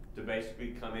House to basically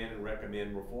come in and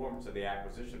recommend reforms to the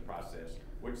acquisition process,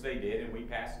 which they did, and we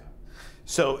passed them.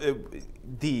 So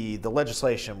the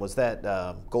legislation, was that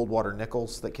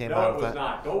Goldwater-Nichols that came out of that? No,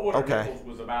 it was not. Goldwater-Nichols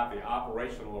was about the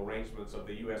operational arrangements of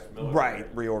the U.S. military.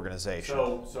 Right, reorganization.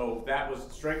 So that was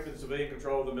strengthen civilian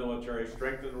control of the military,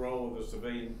 strengthen the role of the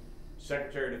civilian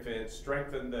Secretary of Defense,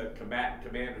 strengthen the combatant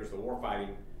commanders, the warfighting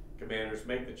commanders,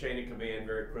 make the chain of command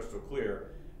very crystal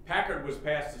clear. Packard was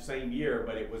passed the same year,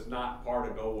 but it was not part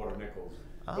of Goldwater-Nichols.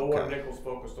 Goldwater-Nichols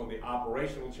focused on the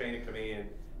operational chain of command.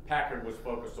 Packard was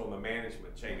focused on the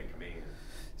management chain of command.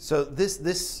 So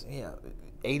this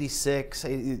 86,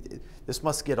 this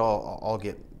must get all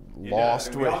get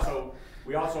lost.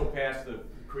 We also passed the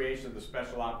creation of the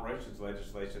special operations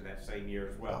legislation that same year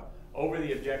as well, over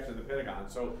the objection of the Pentagon.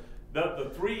 So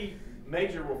the three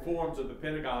major reforms of the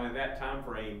Pentagon in that time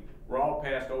frame were all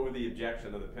passed over the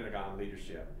objection of the Pentagon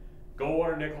leadership.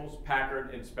 Goldwater-Nichols,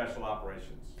 Packard, and special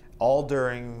operations. All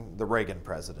during the Reagan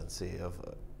presidency of.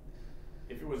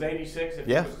 If it was 86, if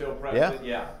he was still president,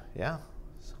 yeah.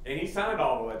 And he signed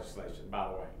all the legislation, by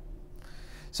the way.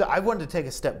 So I wanted to take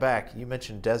a step back. You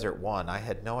mentioned Desert One. I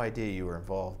had no idea you were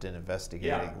involved in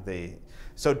investigating the.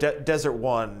 So Desert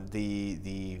One,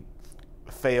 the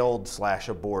failed /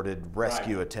 aborted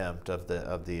rescue attempt of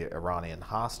the Iranian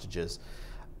hostages.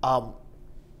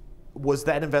 Was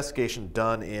that investigation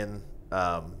done in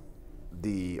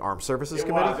the Armed Services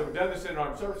Committee? It was done in the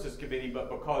Armed Services Committee, but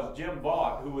because Jim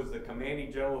Vaught, who was the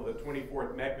commanding general of the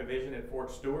 24th Mech Division at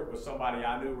Fort Stewart, was somebody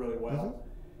I knew really well.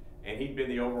 and he'd been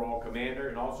the overall commander,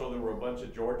 and also there were a bunch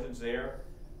of Georgians there.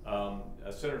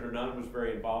 Senator Nunn was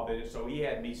very involved in it, so he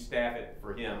had me staff it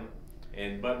for him,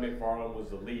 and Bud McFarland was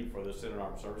the lead for the Senate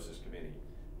Armed Services Committee.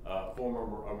 Former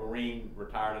Marine,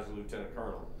 retired as a lieutenant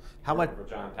colonel. For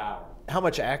John Tower. How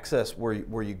much access were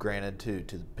you granted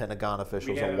to the Pentagon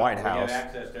officials or White House? We had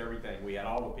access to everything. We had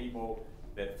all the people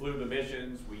that flew the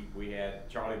missions. We had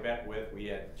Charlie Beckwith. We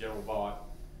had General Vaught.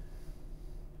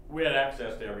 We had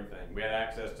access to everything. We had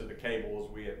access to the cables.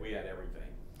 We had everything.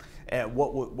 And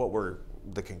what were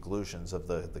the conclusions of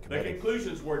the committee? The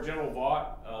conclusions were General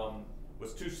Vaught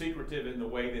was too secretive in the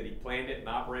way that he planned it and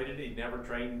operated it. He never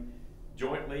trained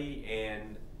jointly,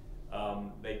 and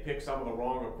they picked some of the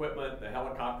wrong equipment. The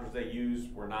helicopters they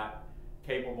used were not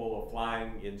capable of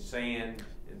flying in sand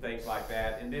and things like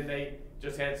that. And then they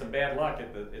just had some bad luck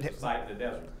at the site in the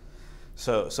desert.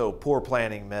 So poor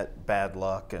planning met bad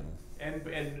luck and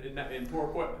poor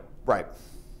equipment. Right.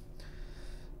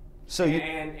 So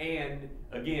and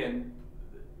again,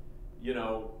 you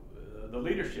know, the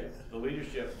leadership.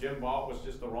 Jim Vaught was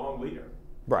just the wrong leader.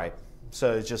 Right.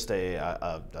 So it's just a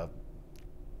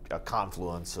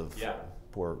confluence of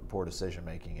poor decision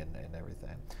making and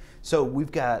everything. So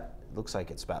we've got, looks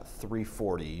like it's about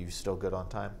 3:40. You still good on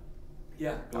time?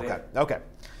 Yeah. Okay.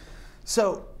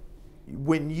 So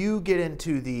when you get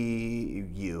into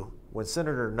when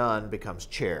Senator Nunn becomes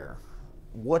chair,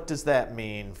 what does that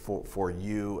mean for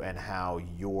you and how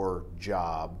your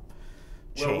job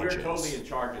changes? Well, we're totally in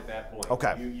charge at that point.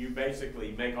 Okay. You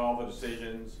basically make all the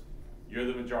decisions. You're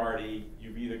the majority.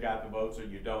 You've either got the votes or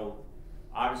you don't.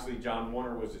 Obviously, John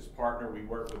Warner was his partner. We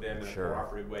worked with them in a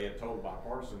cooperative way, a total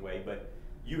bipartisan way. But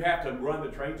you have to run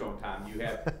the trains on time.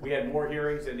 We had more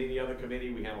hearings than any other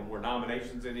committee. We had more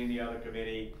nominations than any other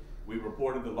committee. We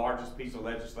reported the largest piece of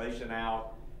legislation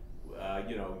out.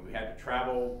 You had to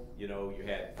travel. You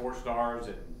had 4 stars,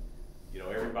 and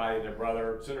everybody and their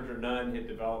brother. Senator Nunn had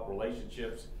developed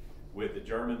relationships with the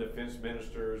German defense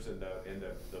ministers and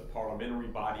the parliamentary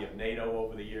body of NATO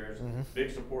over the years. Mm-hmm.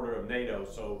 Big supporter of NATO.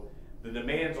 So the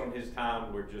demands on his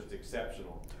time were just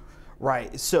exceptional.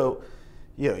 Right. So,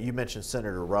 you mentioned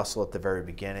Senator Russell at the very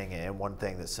beginning, and one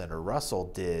thing that Senator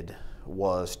Russell did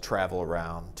was travel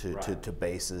around to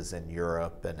bases in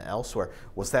Europe and elsewhere.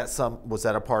 Was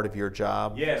that a part of your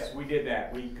job? Yes, we did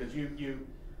that. Because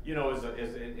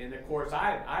and of course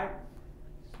I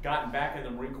gotten back in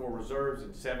the Marine Corps Reserves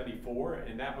in '74,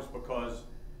 and that was because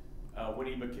when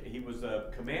he was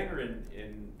a commander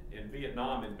in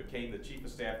Vietnam and became the Chief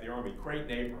of Staff of the Army. Creighton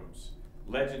Abrams,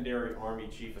 legendary Army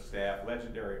Chief of Staff,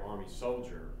 legendary Army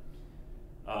soldier.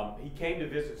 He came to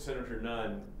visit Senator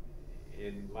Nunn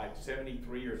in like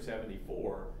 '73 or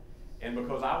 '74, and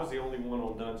because I was the only one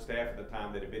on Nunn's staff at the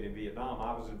time that had been in Vietnam,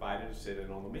 I was invited to sit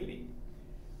in on the meeting.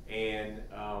 And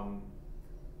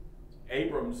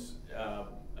Abrams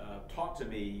talked to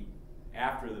me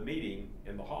after the meeting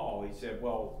in the hall. He said,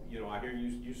 well, I hear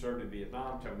you served in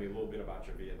Vietnam. Tell me a little bit about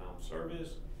your Vietnam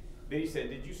service. Then he said,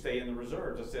 did you stay in the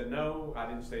reserves? I said, no, I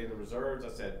didn't stay in the reserves. I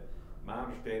said, my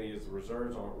understanding is the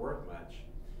reserves aren't worth much.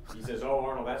 He says, oh,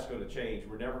 Arnold, that's going to change.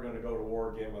 We're never going to go to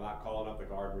war again without calling up the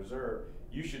Guard Reserve.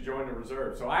 You should join the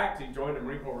reserve. So I actually joined the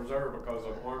Marine Corps Reserve because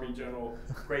of Army General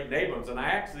Creighton Abrams, and I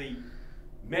actually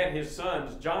met his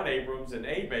sons, John Abrams and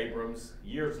Abe Abrams,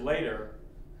 years later,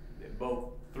 both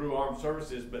through armed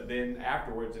services, but then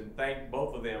afterwards, and thanked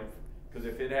both of them, because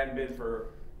if it hadn't been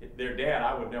for their dad,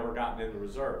 I would have never gotten in the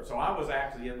reserve. So I was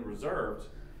actually in the reserves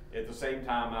at the same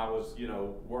time I was,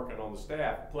 working on the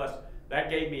staff. Plus, that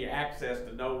gave me access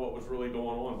to know what was really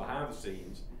going on behind the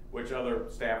scenes, which other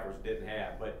staffers didn't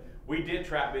have. But we did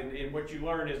trap in what you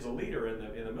learn as a leader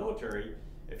in the military.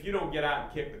 If you don't get out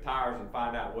and kick the tires and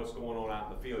find out what's going on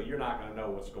out in the field, you're not going to know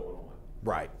what's going on.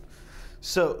 Right.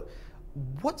 So,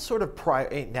 what sort of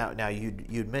now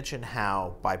you'd mentioned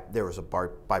how there was a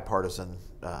bipartisan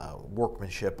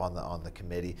workmanship on the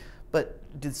committee, but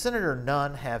did Senator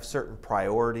Nunn have certain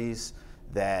priorities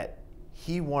that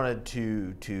he wanted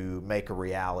to make a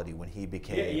reality when he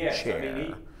became chair? I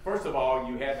mean, first of all,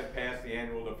 you had to pass the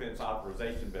annual defense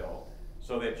authorization bill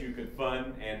so that you could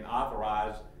fund and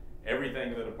authorize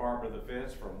everything in the Department of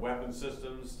Defense, from weapon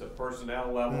systems to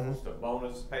personnel levels to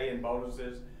pay and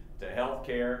bonuses to health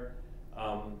care.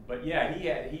 But yeah,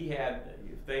 he had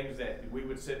things that we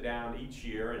would sit down each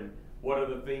year and what are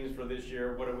the things for this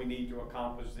year? What do we need to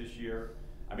accomplish this year?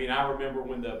 I mean, I remember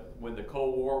when the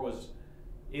Cold War was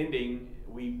ending,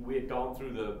 we had gone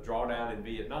through the drawdown in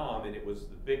Vietnam, and it was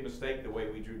the big mistake the way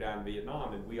we drew down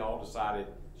Vietnam, and we all decided,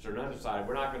 Sir Nunn decided,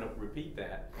 we're not going to repeat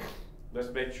that. Let's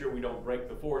make sure we don't break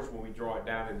the force when we draw it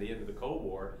down in the end of the Cold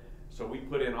War. So we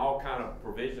put in all kind of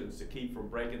provisions to keep from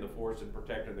breaking the force and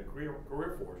protecting the career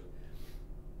force.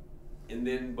 And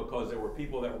then because there were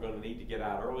people that were going to need to get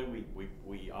out early,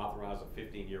 we authorized a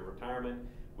 15-year retirement.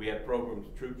 We had programs,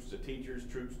 troops to teachers,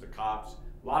 troops to cops,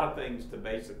 a lot of things to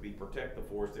basically protect the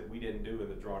force that we didn't do in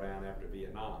the drawdown after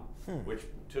Vietnam, which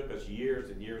took us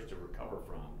years and years to recover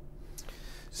from.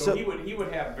 So he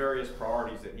would have various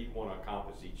priorities that he'd want to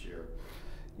accomplish each year.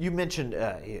 You mentioned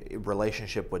a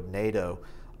relationship with NATO.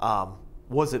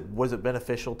 Was it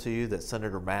beneficial to you that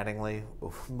Senator Mattingly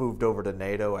moved over to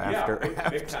NATO after? Yeah,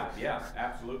 big time. Yeah,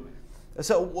 absolutely.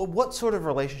 So, what sort of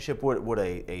relationship would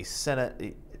a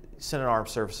Senate Armed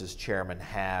Services Chairman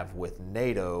have with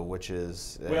NATO, which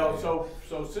is well,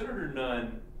 so Senator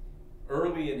Nunn,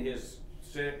 early in his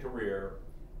Senate career,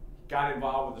 got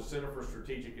involved with the Center for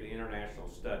Strategic and International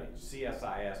Studies,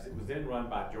 CSIS. It was then run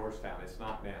by Georgetown. It's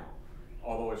not now,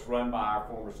 although it's run by our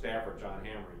former staffer, John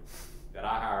Hamry, that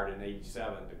I hired in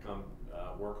 '87 to come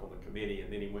work on the committee,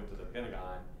 and then he went to the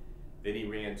Pentagon. Then he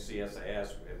ran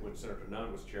CSIS when Senator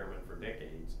Nunn was chairman for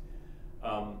decades.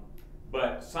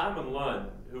 But Simon Lund,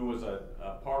 who was a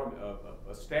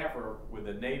staffer with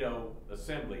the NATO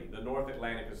Assembly, the North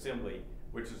Atlantic Assembly,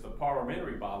 which is the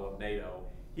parliamentary body of NATO,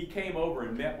 he came over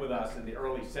and met with us in the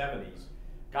early '70s,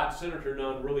 got Senator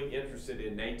Nunn really interested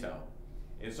in NATO.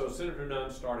 And so Senator Nunn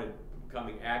started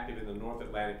becoming active in the North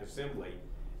Atlantic Assembly,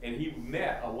 and he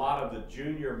met a lot of the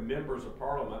junior members of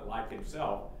parliament like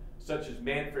himself, such as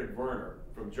Manfred Werner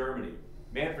from Germany.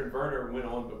 Manfred Werner went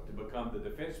on to become the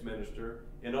defense minister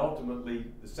and ultimately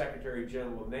the Secretary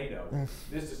General of NATO.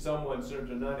 This is someone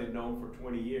Senator Nunn had known for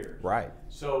 20 years. Right.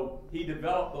 So he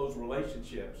developed those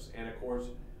relationships and, of course,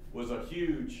 was a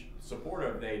huge supporter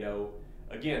of NATO.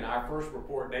 Again, our first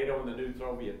report, NATO and the New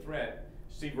Soviet Threat,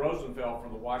 Steve Rosenfeld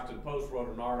from the Washington Post wrote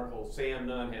an article, Sam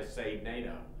Nunn has saved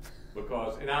NATO.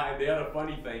 Because, and the other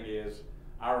funny thing is,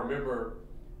 I remember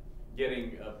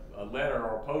getting a letter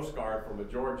or a postcard from a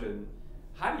Georgian.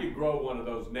 How do you grow one of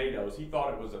those NATOs? He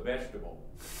thought it was a vegetable.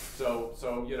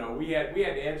 So you know, we had to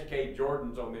educate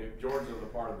Georgians on the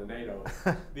part of the NATO.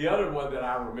 The other one that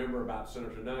I remember about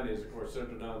Senator Nunn is, of course,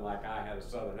 Senator Nunn, like I, had a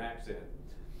Southern accent,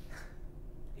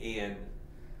 and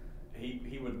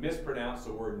he would mispronounce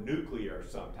the word nuclear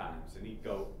sometimes, and he'd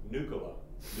go nuclear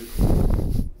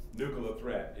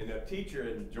threat. And a teacher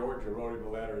in Georgia wrote him a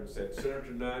letter and said,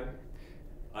 Senator Nunn,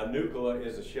 a nuclear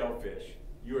is a shellfish.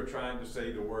 You are trying to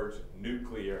say the words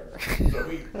nuclear. So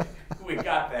we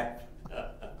got that.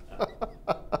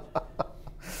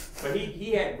 But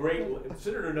he had great,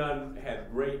 Senator Nunn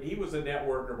had great, he was a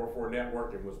networker before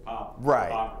networking was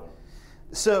popular.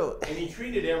 So, and he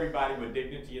treated everybody with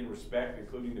dignity and respect,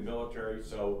 including the military,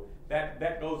 so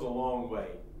that goes a long way.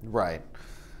 Right.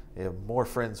 Yeah, more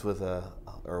friends with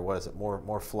or what is it,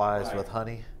 more flies with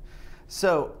honey.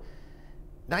 So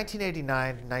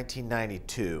 1989,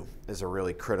 1992 is a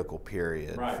really critical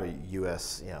period for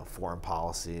U.S. Foreign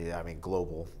policy. I mean,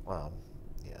 global,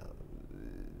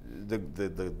 the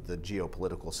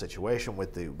geopolitical situation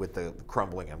with the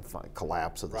crumbling and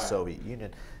collapse of the Soviet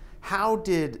Union. How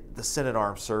did the Senate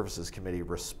Armed Services Committee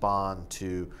respond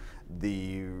to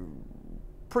the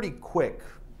pretty quick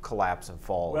collapse and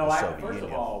fall of the Soviet Union? First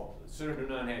of all, Senator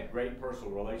Nunn had a great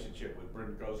personal relationship with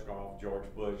Brendan Grosskopf, George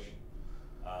Bush,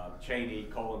 Cheney,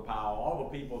 Colin Powell, all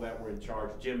the people that were in charge,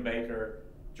 Jim Baker,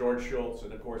 George Shultz,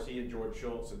 and of course he and George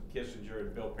Shultz and Kissinger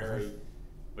and Bill Perry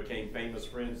became famous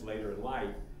friends later in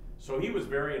life. So he was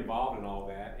very involved in all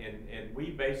that, and we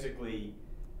basically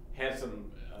had some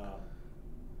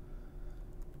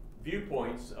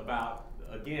viewpoints about,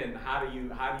 again, how do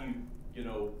you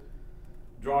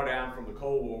draw down from the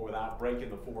Cold War without breaking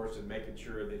the force and making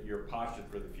sure that you're postured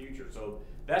for the future. So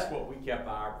that's what we kept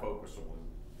our focus on.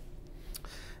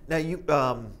 Now you,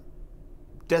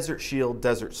 Desert Shield,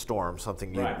 Desert Storm,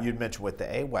 something you'd mentioned with the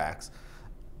AWACS.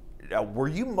 Were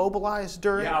you mobilized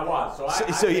during? Yeah, I was.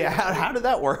 How did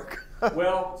that work?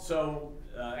 Well, so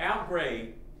Al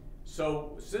Gray,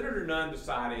 so Senator Nunn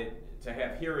decided to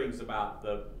have hearings about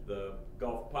the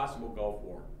possible Gulf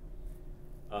War.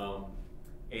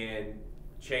 And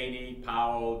Cheney,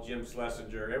 Powell, Jim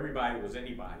Schlesinger, everybody was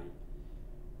anybody.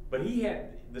 But he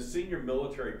had the senior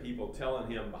military people telling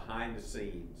him behind the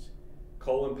scenes,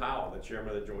 Colin Powell, the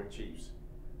chairman of the Joint Chiefs,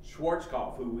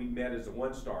 Schwarzkopf, who we met as a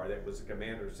one-star, that was the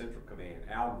commander of Central Command,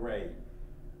 Al Gray,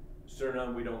 Sir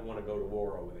Nunn, we don't want to go to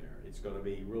war over there. It's going to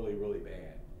be really, really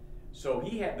bad. So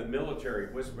he had the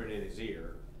military whispering in his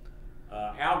ear.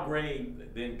 Al Gray,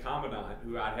 then commandant,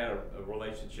 who I had a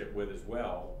relationship with as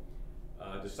well,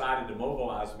 decided to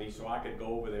mobilize me so I could go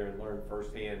over there and learn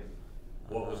firsthand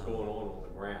what was going on the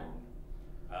ground.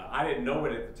 I didn't know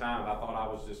it at the time. I thought I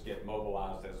was just getting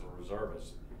mobilized as a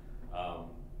reservist.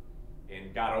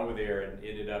 And got over there and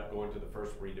ended up going to the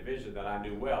 1st Marine Division that I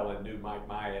knew well, and knew Mike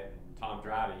Myatt and Tom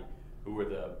Droughty, who were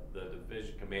the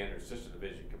division commander, assistant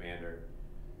division commander.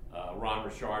 Ron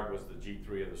Richard was the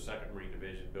G3 of the 2nd Marine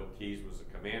Division. Bill Keyes was the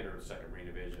commander of the 2nd Marine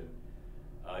Division.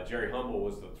 Jerry Humble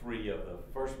was the 3 of the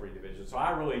 1st Marine Division. So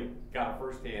I really got a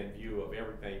first-hand view of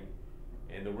everything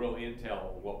and the real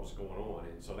intel of what was going on.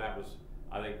 And so that was,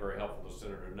 I think, very helpful to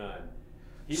Senator Nunn.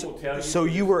 He will tell you. So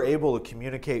you were able to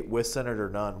communicate with Senator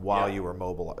Nunn while you were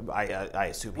mobile. I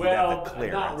assume he had the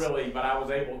clearance. Not really, but I was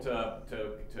able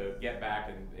to get back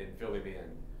and fill him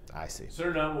in. I see.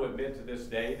 Senator Nunn will admit to this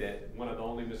day that one of the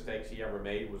only mistakes he ever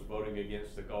made was voting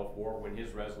against the Gulf War when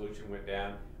his resolution went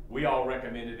down. We all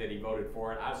recommended that he voted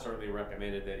for it. I certainly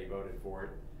recommended that he voted for it.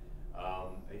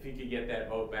 If he could get that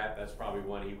vote back, that's probably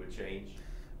one he would change.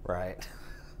 Right.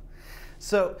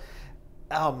 So,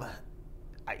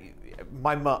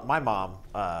 my mom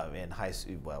in high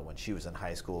school, well, when she was in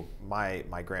high school,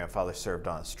 my grandfather served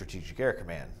on Strategic Air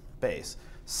Command base.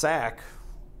 SAC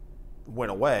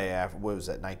went away after, what was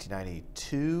that,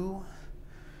 1992?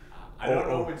 I don't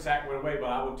know when SAC went away, but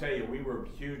I will tell you, we were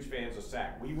huge fans of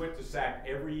SAC. We went to SAC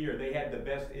every year. They had the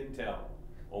best intel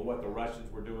on what the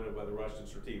Russians were doing and what the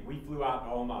Russians were teaching. We flew out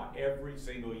to Omaha every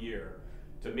single year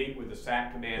to meet with the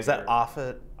SAC commander. Was that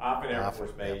Offutt? Offutt Air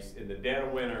Force Base. In the dead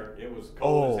of winter, it was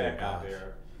cold as heck out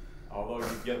there, although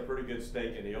you get a pretty good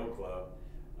steak in the Oak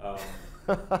Club.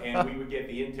 And we would get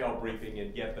the intel briefing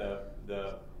and get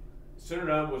the Senator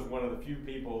Nunn was one of the few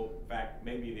people, in fact,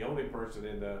 maybe the only person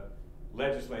in the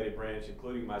legislative branch,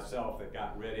 including myself, that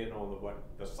got read in on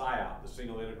the SIOP, the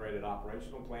Single Integrated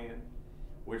Operational Plan,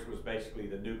 which was basically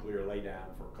the nuclear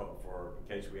laydown for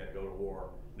in case we had to go to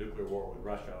war, nuclear war with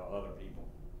Russia or other people.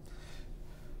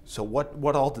 So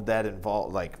what all did that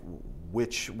involve? Like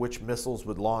which missiles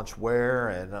would launch where?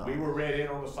 And we were read in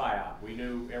on the PSYOP. We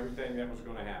knew everything that was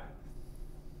going to happen.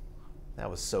 That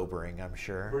was sobering, I'm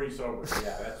sure. Pretty sobering,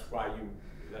 yeah. That's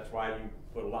why you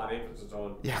put a lot of emphasis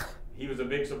on. Yeah. He was a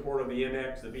big supporter of the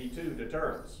MX, the B2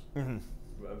 deterrence, mm-hmm.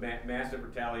 Massive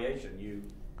retaliation.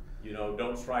 You know,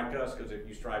 don't strike us, because if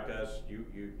you strike us, you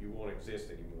won't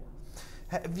exist anymore.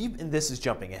 Have you? And this is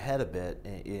jumping ahead a bit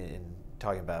in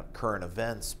talking about current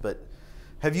events, but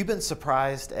have you been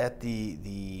surprised at the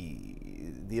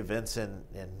events in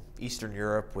Eastern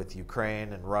Europe with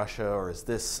Ukraine and Russia, or is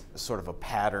this sort of a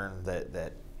pattern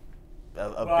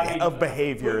of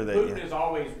behavior Putin is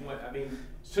always one. I mean,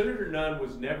 Senator Nunn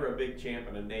was never a big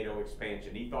champion of NATO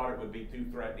expansion. He thought it would be too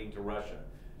threatening to Russia.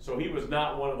 So he was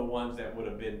not one of the ones that would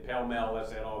have been pell-mell,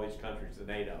 let's add all these countries to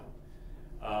NATO.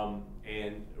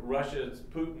 And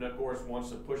Putin, of course, wants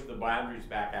to push the boundaries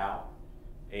back out.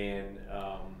 And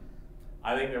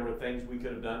I think there were things we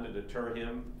could have done to deter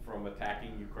him from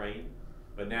attacking Ukraine.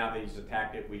 But now that he's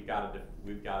attacked it, we've got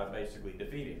to basically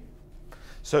defeat him.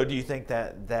 So do you think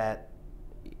that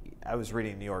I was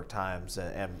reading New York Times,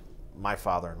 and my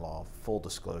father-in-law, full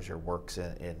disclosure, works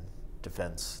in the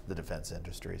defense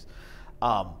industries.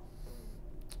 In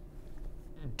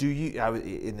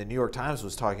the New York Times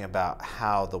was talking about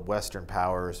how the Western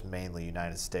powers, mainly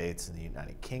United States and the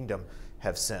United Kingdom,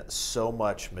 have sent so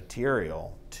much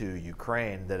material to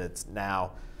Ukraine that it's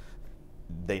now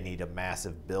they need a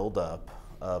massive buildup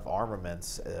of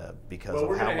armaments because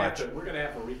of how much. We're going to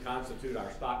have to reconstitute our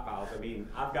stockpiles. I mean,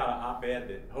 I've got an op-ed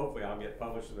that hopefully I'll get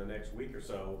published in the next week or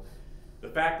so. The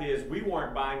fact is, we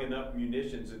weren't buying enough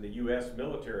munitions in the U.S.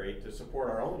 military to support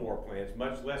our own war plans,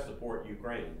 much less support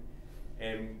Ukraine.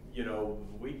 And you know,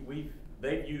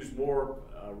 they've used more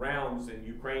rounds in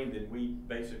Ukraine than we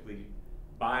basically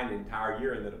buy an entire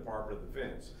year in the Department of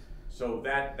Defense. So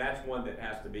that's one that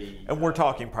has to be. And we're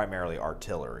talking primarily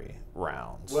artillery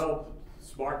rounds. Well,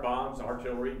 smart bombs,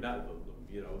 artillery,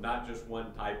 not just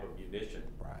one type of munition.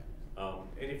 Right.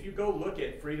 And if you go look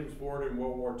at Freedom's Ford in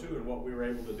World War II and what we were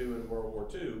able to do in World War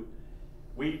II,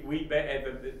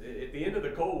 at the end of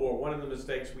the Cold War, one of the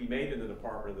mistakes we made in the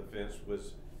Department of Defense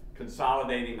was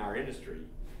consolidating our industry.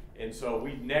 And so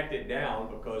we necked it down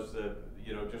because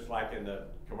just like in the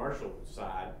commercial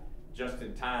side, just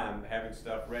in time, having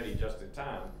stuff ready just in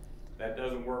time, that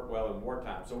doesn't work well in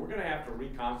wartime. So we're going to have to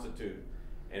reconstitute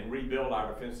and rebuild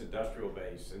our defense industrial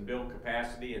base and build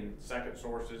capacity and second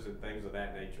sources and things of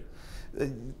that nature.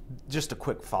 Just a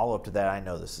quick follow-up to that. I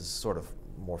know this is sort of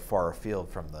more far afield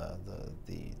from the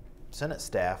Senate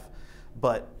staff,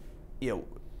 but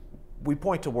we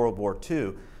point to World War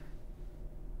II.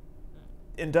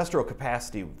 Industrial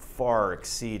capacity far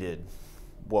exceeded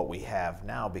what we have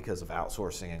now because of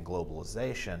outsourcing and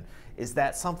globalization. Is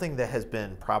that something that has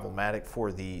been problematic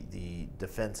for the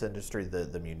defense industry,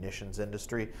 the munitions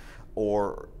industry,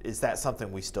 or is that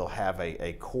something we still have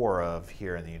a core of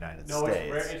here in the United States? No,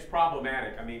 it's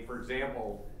problematic. I mean, for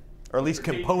example, or at least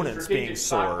components being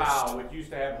sourced. Stockpile, which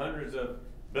used to have hundreds of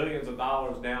billions of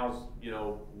dollars, now is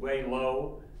way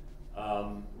low.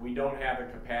 We don't have the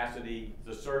capacity,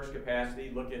 the surge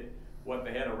capacity. Look at what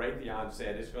the head of Raytheon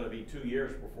said. It's going to be 2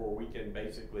 years before we can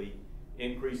basically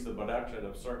increase the production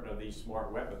of certain of these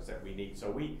smart weapons that we need.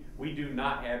 So we do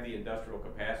not have the industrial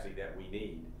capacity that we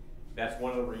need. That's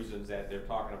one of the reasons that they're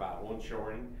talking about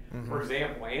onshoring. Mm-hmm. For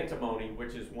example, antimony,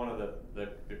 which is one of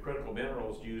the critical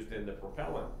minerals used in the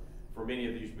propellant for many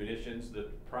of these munitions, the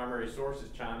primary source is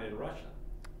China and Russia.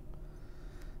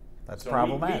 That's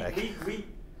problematic.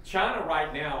 China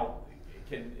right now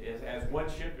has one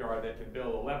shipyard that can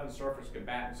build 11 surface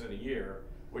combatants in a year,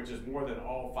 which is more than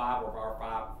all 5 of our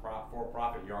 5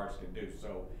 for-profit yards can do.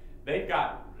 So they've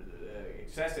got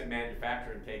excessive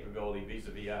manufacturing capability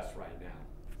vis-a-vis us right now.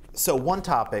 So one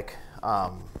topic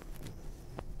of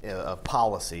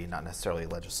policy, not necessarily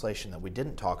legislation, that we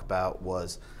didn't talk about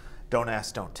was Don't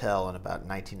Ask, Don't Tell in about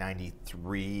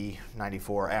 1993,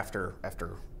 94, after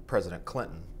President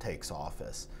Clinton takes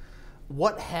office.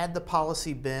 What had the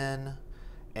policy been,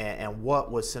 and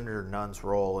what was Senator Nunn's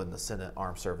role in the Senate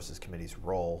Armed Services Committee's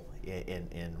role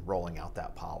in rolling out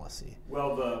that policy?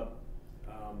 Well,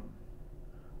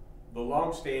 the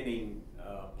longstanding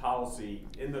policy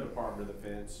in the Department of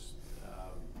Defense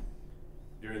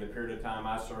during the period of time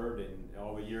I served and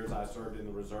all the years I served in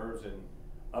the reserves and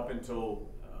up until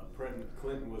President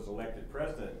Clinton was elected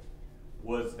president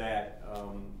was that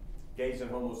gays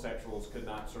and homosexuals could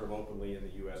not serve openly in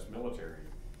the U.S. military,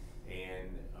 and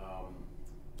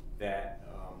that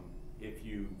if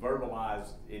you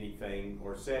verbalized anything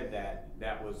or said that,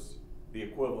 that was the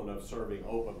equivalent of serving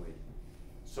openly.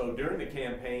 So during the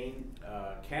campaign,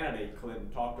 candidate Clinton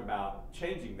talked about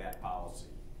changing that policy.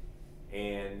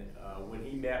 And when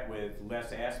he met with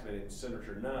Les Aspin and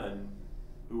Senator Nunn,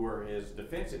 who were his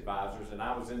defense advisors, and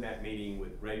I was in that meeting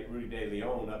with Rudy De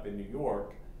Leon up in New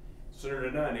York,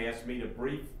 Senator Nunn asked me to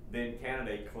brief then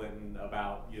candidate Clinton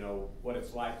about what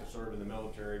it's like to serve in the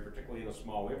military, particularly in a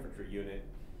small infantry unit,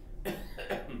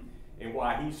 and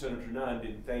why he, Senator Nunn,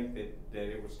 didn't think that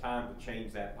it was time to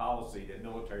change that policy, that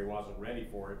military wasn't ready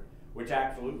for it, which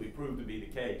absolutely proved to be the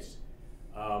case.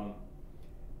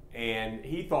 And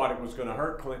he thought it was going to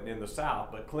hurt Clinton in the South,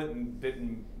 but Clinton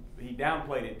didn't, he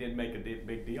downplayed it, didn't make a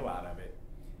big deal out of it.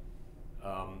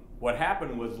 What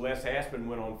happened was Les Aspin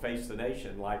went on Face the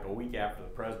Nation like a week after the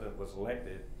president was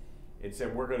elected and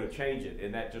said, we're going to change it,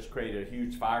 and that just created a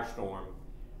huge firestorm.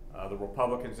 The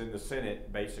Republicans in the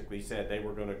Senate basically said they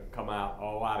were going to come out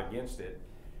all out against it.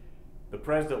 The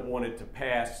president wanted to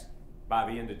pass,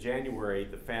 by the end of January,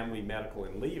 the Family Medical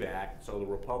and Leave Act, so the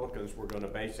Republicans were going to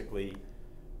basically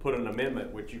put an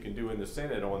amendment, which you can do in the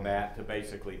Senate on that, to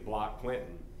basically block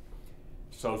Clinton.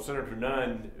 So Senator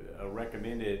Nunn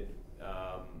recommended,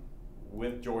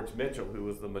 with George Mitchell, who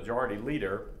was the majority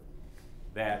leader,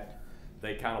 that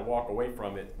they kind of walk away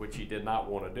from it, which he did not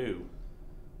want to do.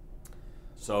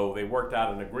 So they worked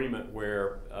out an agreement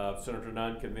where Senator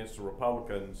Nunn convinced the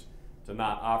Republicans to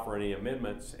not offer any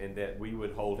amendments and that we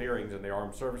would hold hearings in the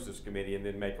Armed Services Committee and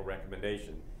then make a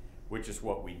recommendation, which is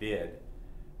what we did.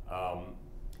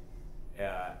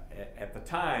 At the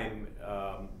time,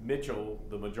 Mitchell,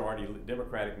 the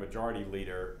Democratic majority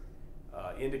leader,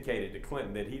 indicated to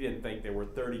Clinton that he didn't think there were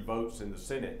 30 votes in the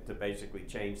Senate to basically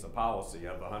change the policy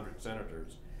of 100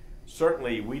 senators.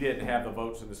 Certainly, we didn't have the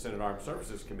votes in the Senate Armed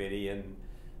Services Committee, and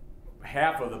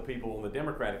half of the people on the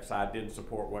Democratic side didn't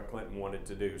support what Clinton wanted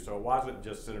to do. So it wasn't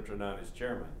just Senator Nunn as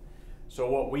chairman.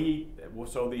 So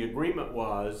the agreement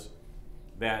was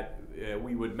that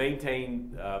we would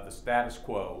maintain the status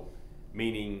quo,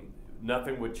 meaning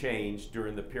nothing would change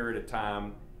during the period of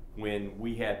time when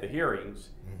we had the hearings,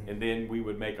 and then we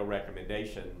would make a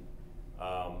recommendation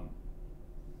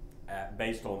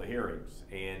based on the hearings.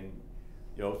 And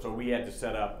so we had to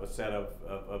set up a set of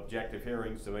objective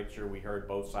hearings to make sure we heard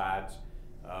both sides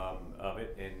of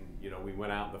it. And we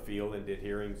went out in the field and did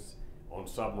hearings on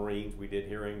submarines. We did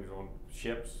hearings on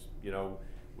ships.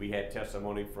 We had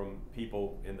testimony from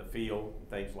people in the field,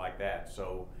 things like that.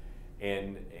 So,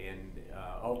 and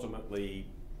ultimately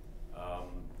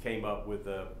came up with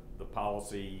the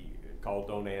policy called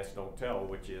Don't Ask, Don't Tell,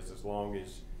 which is as long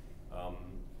as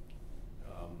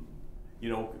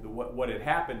what had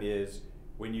happened is,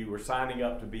 when you were signing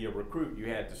up to be a recruit, you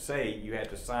had to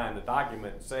sign the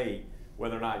document and say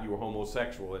whether or not you were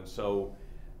homosexual. And so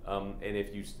And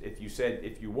if you said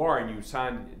if you were and you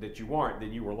signed that you weren't,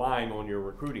 then you were lying on your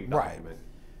recruiting document. Right.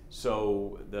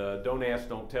 So the don't ask,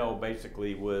 don't tell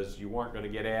basically was you weren't going to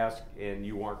get asked and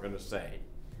you weren't going to say.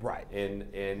 Right.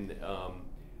 And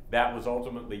that was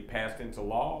ultimately passed into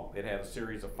law. It had a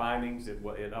series of findings. It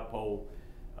upheld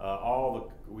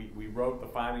we wrote the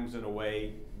findings in a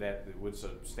way that would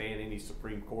stand any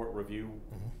Supreme Court review,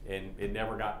 and it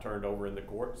never got turned over in the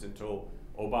courts until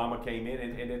Obama came in.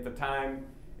 And at the time,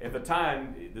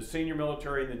 the senior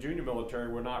military and the junior military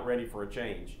were not ready for a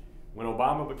change. When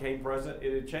Obama became president,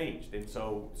 it had changed, and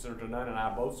so Senator Nunn and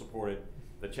I both supported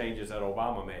the changes that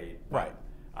Obama made. Right.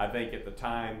 I think at the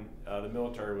time the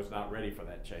military was not ready for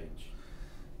that change,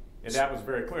 and that was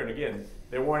very clear. And again,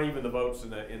 there weren't even the votes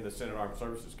in the Senate Armed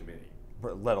Services Committee,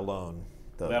 let alone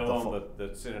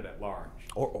the Senate at large,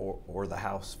 or the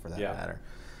House for that Yeah. matter.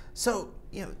 So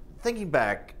thinking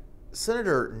back,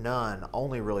 Senator Nunn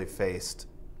only really faced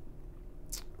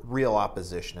real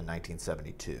opposition in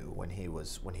 1972 when he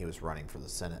was running for the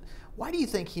Senate. Why do you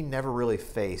think he never really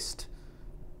faced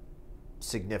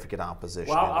significant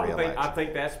opposition in re-election? I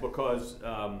think that's because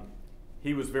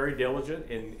he was very diligent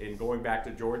in going back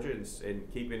to Georgia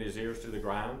and keeping his ears to the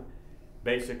ground,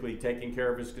 basically taking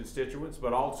care of his constituents,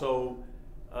 but also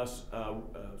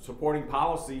supporting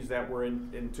policies that were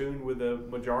in tune with the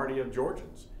majority of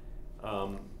Georgians.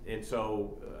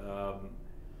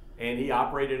 And he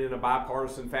operated in a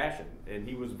bipartisan fashion, and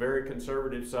he was a very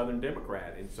conservative Southern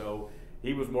Democrat, and so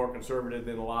he was more conservative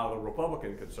than a lot of the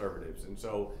Republican conservatives, and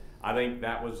so I think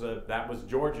that was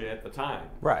Georgia at the time.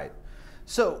 Right.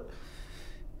 So,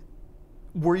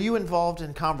 were you involved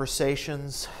in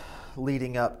conversations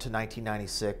leading up to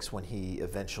 1996 when he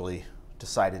eventually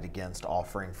decided against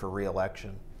offering for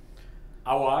re-election?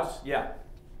 I was, yeah,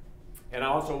 and I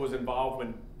also was involved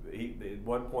when. At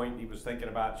one point he was thinking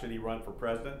about should he run for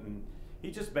president, and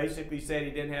he just basically said he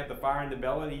didn't have the fire in the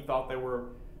belly. He thought there were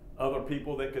other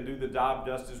people that could do the job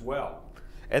just as well.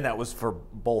 And that was for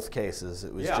both cases.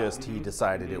 It was just he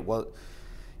decided it was.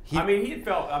 He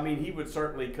would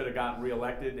certainly could have gotten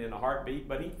reelected in a heartbeat,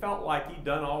 but he felt like he'd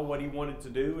done all what he wanted to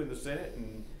do in the Senate,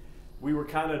 and we were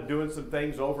kind of doing some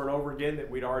things over and over again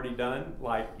that we'd already done.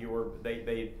 Like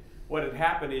what had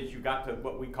happened is you got to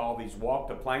what we call these walk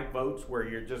to plank votes, where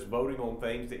you're just voting on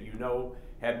things that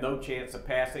have no chance of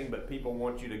passing, but people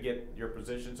want you to get your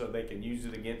position so they can use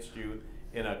it against you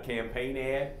in a campaign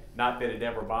ad. Not that it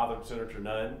ever bothered Senator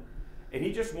Nunn. And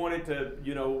he just wanted to,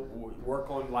 work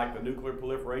on like the nuclear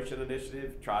proliferation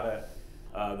initiative, try to,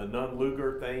 the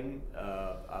Nunn-Lugar thing.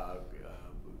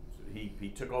 He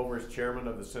took over as chairman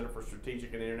of the Center for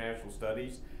Strategic and International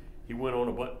Studies. He went on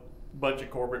a bunch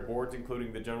of corporate boards,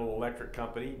 including the General Electric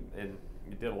Company, and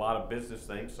he did a lot of business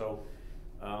things. So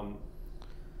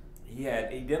he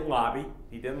didn't lobby,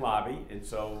 and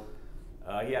so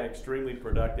he had an extremely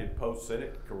productive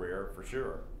post-Senate career for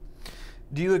sure.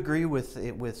 Do you agree with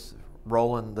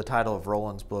Roland, the title of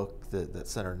Roland's book, that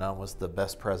Senator Nunn was the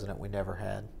best president we never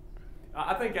had?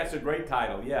 I think that's a great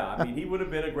title. Yeah, I mean, he would have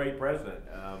been a great president.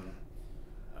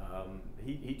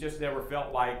 He just never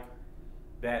felt like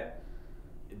that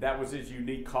was his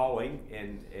unique calling,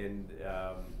 and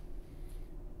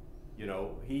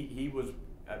he was.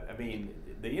 I mean,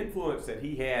 the influence that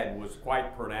he had was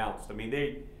quite pronounced. I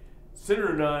mean,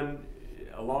 Senator Nunn,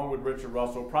 along with Richard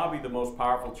Russell, probably the most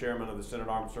powerful chairman of the Senate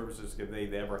Armed Services Committee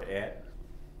they've ever had,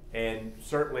 and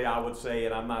certainly I would say,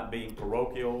 and I'm not being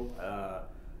parochial,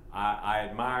 I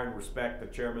admire and respect the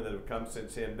chairmen that have come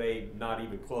since him. They're not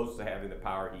even close to having the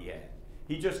power he had.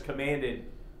 He just commanded.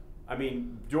 I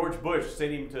mean, George Bush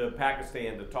sent him to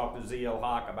Pakistan to talk to Zia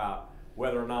al-Haq about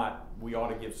whether or not we ought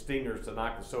to give stingers to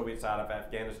knock the Soviets out of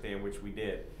Afghanistan, which we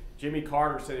did. Jimmy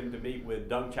Carter sent him to meet with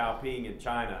Deng Xiaoping in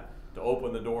China to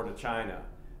open the door to China.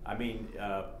 I mean,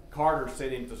 Carter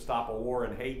sent him to stop a war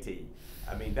in Haiti.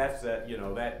 I mean, that's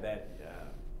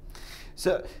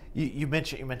So you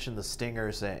mentioned the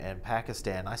stingers and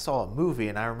Pakistan. I saw a movie,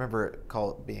 and I remember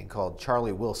it being called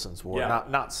Charlie Wilson's War, yeah.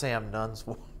 not Sam Nunn's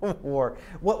War.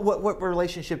 What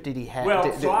relationship did he have? Well,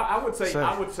 I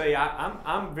would say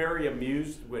I'm very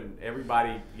amused when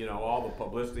everybody, all the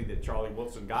publicity that Charlie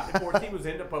Wilson got. Of course, he was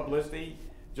into publicity,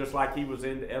 just like he was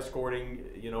into escorting,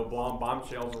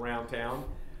 bombshells around town.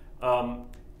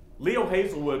 Leo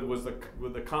Hazelwood was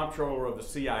the comptroller of the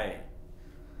CIA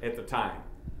at the time.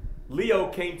 Leo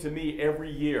came to me every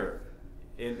year,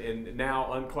 in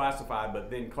now unclassified, but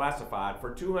then classified,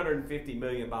 for $250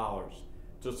 million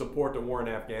to support the war in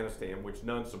Afghanistan, which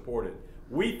none supported.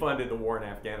 We funded the war in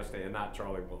Afghanistan, not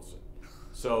Charlie Wilson.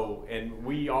 So, and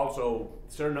we also,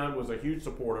 Senator Nunn was a huge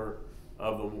supporter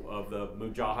of the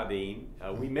Mujahideen.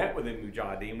 We met with the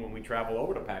Mujahideen when we traveled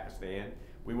over to Pakistan.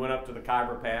 We went up to the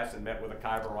Khyber Pass and met with the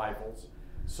Khyber Rifles.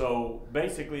 So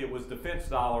basically, it was defense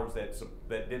dollars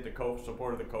that did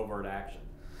supported the covert action.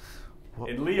 Well,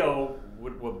 and Leo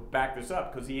would back this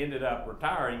up because he ended up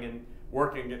retiring and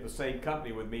working at the same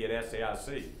company with me at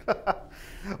SAIC.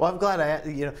 Well, I'm glad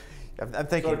I'm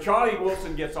thinking. So Charlie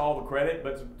Wilson gets all the credit,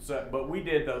 but we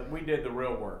did the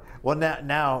real work. Well,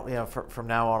 now from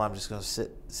now on, I'm just going to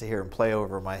sit here and play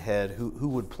over my head who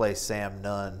would play Sam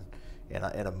Nunn in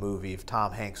a movie if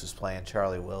Tom Hanks was playing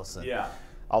Charlie Wilson. Yeah.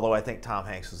 Although I think Tom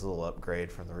Hanks was a little upgrade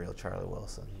from the real Charlie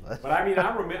Wilson. But I mean,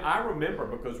 I remember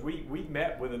because we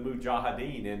met with the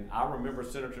Mujahideen, and I remember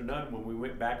Senator Nunn when we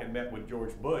went back and met with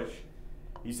George Bush.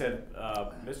 He said,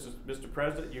 Mr.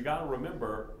 President, you got to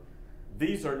remember,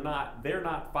 they're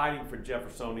not fighting for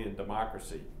Jeffersonian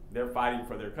democracy. They're fighting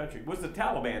for their country. It was the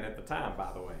Taliban at the time,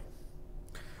 by the way.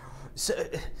 So,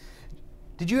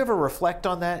 did you ever reflect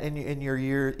on that in your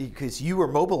year? Because you were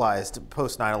mobilized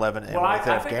post 9/11 and with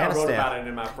Afghanistan. I think I wrote about it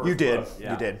in my first book. You did.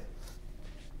 Yeah. You did.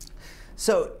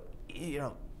 So,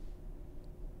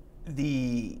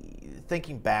 the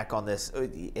thinking back on this,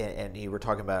 and you were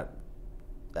talking about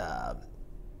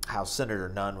how Senator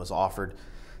Nunn was offered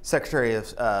Secretary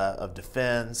of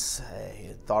Defense. He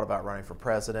had thought about running for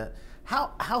president.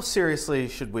 How seriously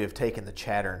should we have taken the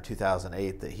chatter in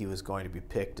 2008 that he was going to be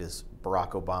picked as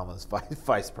Barack Obama's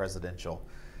vice presidential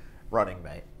running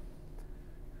mate?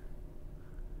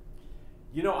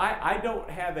 I don't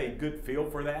have a good feel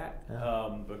for that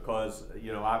because,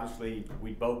 obviously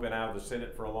we've both been out of the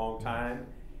Senate for a long time,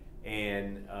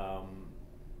 and,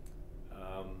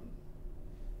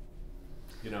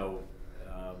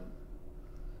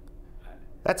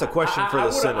 that's a question for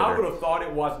the senator. I would have thought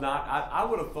it was not. I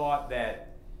would have thought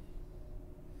that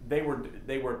they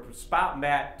were spouting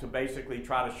that to basically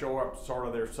try to shore up sort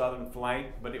of their southern flank,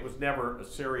 but it was never a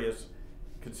serious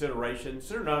consideration.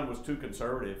 Senator Nunn was too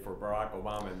conservative for Barack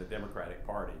Obama and the Democratic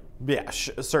Party. Yeah,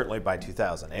 certainly by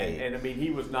 2008. And I mean, he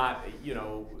was not,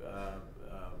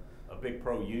 a big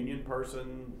pro-union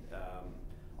person,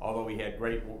 although he had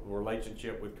great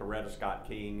relationship with Coretta Scott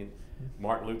King and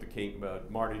Martin Luther King.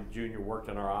 Marty Jr. worked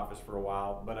in our office for a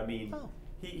while, but I mean,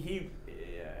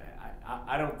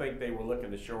 I don't think they were looking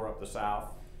to shore up the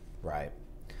South. Right.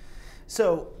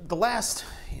 So the last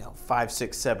 5,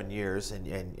 6, 7 years,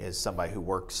 and as somebody who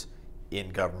works in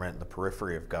government, in the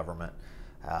periphery of government,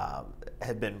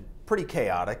 have been pretty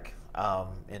chaotic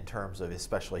in terms of,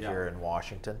 especially here in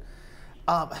Washington.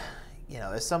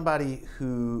 As somebody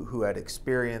who had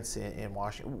experience in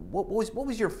Washington, what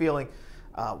was your feeling?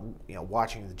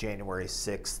 Watching the January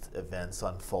 6th events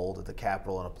unfold at the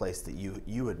Capitol in a place that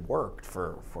you had worked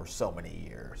for so many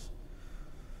years.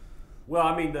 Well,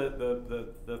 I mean,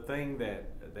 the thing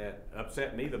that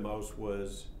upset me the most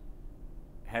was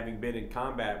having been in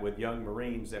combat with young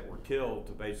Marines that were killed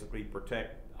to basically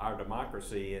protect our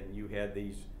democracy, and you had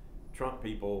these Trump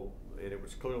people, and it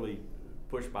was clearly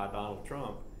pushed by Donald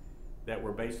Trump, that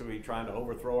were basically trying to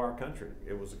overthrow our country.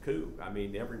 It was a coup. I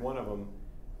mean, every one of them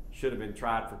should have been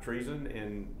tried for treason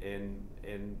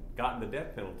and gotten the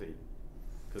death penalty,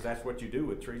 because that's what you do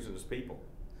with treasonous people.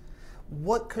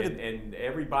 What could and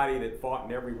everybody that fought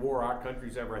in every war our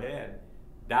country's ever had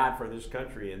died for this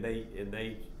country, and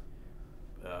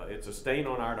it's a stain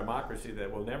on our democracy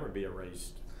that will never be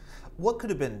erased. What could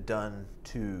have been done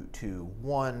to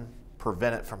one,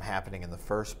 prevent it from happening in the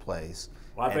first place?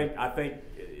 Well, I think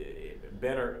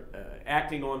better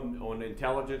acting on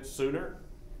intelligence sooner.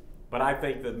 But I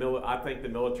think the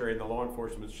military and the law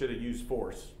enforcement should have used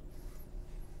force.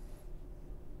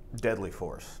 Deadly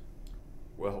force.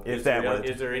 Well, is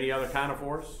there any other kind of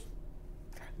force?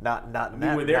 Not. I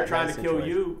mean, when they're trying to kill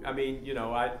you, I mean,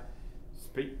 I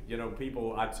speak.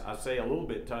 People. I say a little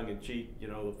bit tongue in cheek.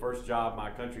 The first job my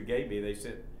country gave me, they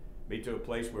sent me to a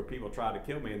place where people tried to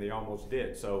kill me, and they almost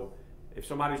did. So, if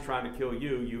somebody's trying to kill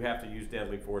you, you have to use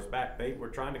deadly force back. They were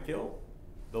trying to kill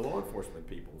the law enforcement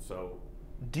people. So.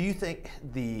 Do you think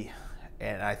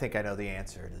and I think I know the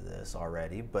answer to this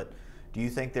already, but do you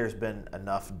think there's been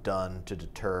enough done to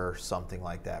deter something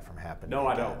like that from happening? No,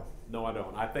 I don't. No, I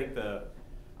don't. I think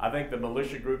the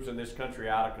militia groups in this country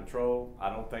are out of control.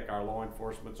 I don't think our law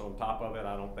enforcement's on top of it.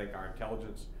 I don't think our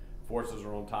intelligence forces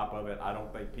are on top of it. I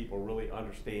don't think people really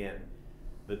understand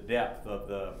the depth of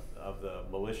the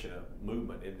militia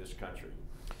movement in this country.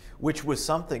 Which was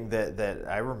something that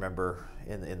I remember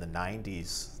in the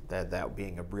 90s, that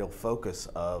being a real focus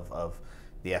of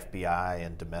the FBI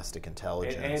and domestic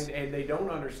intelligence. And they don't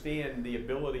understand the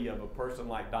ability of a person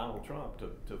like Donald Trump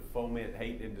to foment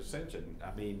hate and dissension.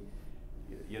 I mean,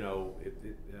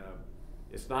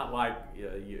 it's not like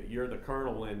you're the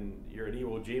colonel and you're at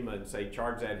Iwo Jima and say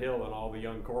charge that hill, and all the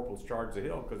young corporals charge the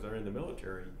hill because they're in the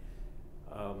military.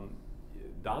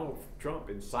 Donald Trump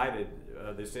incited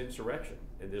this insurrection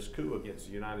and this coup against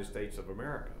the United States of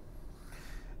America.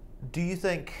 Do you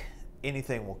think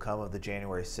anything will come of the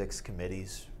January 6th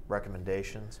committee's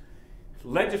recommendations?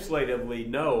 Legislatively,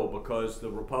 no, because the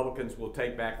Republicans will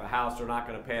take back the House. They're not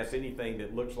going to pass anything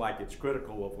that looks like it's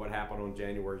critical of what happened on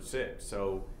January 6th.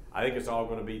 So I think it's all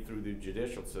going to be through the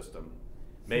judicial system.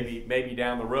 Maybe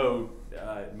down the road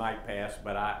it might pass,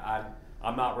 but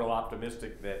I'm not real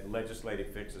optimistic that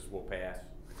legislative fixes will pass.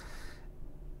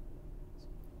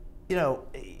 You know,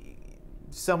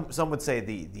 some would say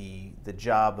the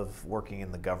job of working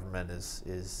in the government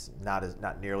is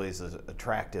not nearly as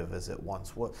attractive as it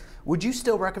once was. Would you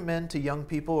still recommend to young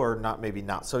people, or maybe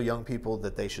not so young people,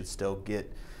 that they should still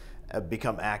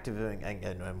become active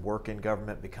and work in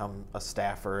government, become a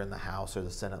staffer in the House or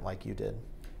the Senate like you did?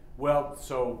 Well,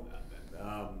 so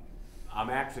I'm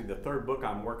actually, the third book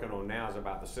I'm working on now is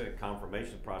about the Senate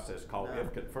confirmation process called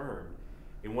If Confirmed.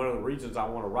 And one of the reasons I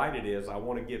want to write it is I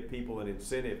want to give people an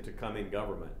incentive to come in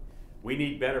government. We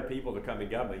need better people to come in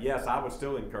government. Yes, I would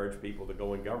still encourage people to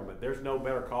go in government. There's no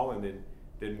better calling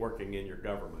than working in your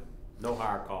government. No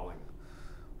higher calling.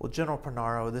 Well, General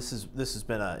Punaro, this has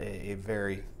been a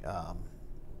very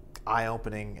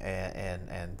eye-opening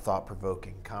and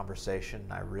thought-provoking conversation.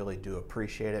 I really do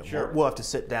appreciate it. Sure. We'll have to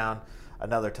sit down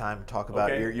another time and talk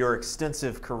about your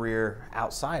extensive career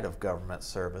outside of government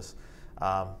service.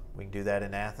 We can do that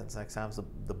in Athens next time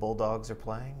the Bulldogs are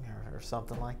playing or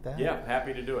something like that. Yeah,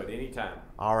 happy to do it anytime.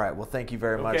 All right. Well, thank you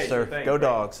very much, sir. Sure thing. Go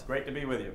Dogs. Great to be with you.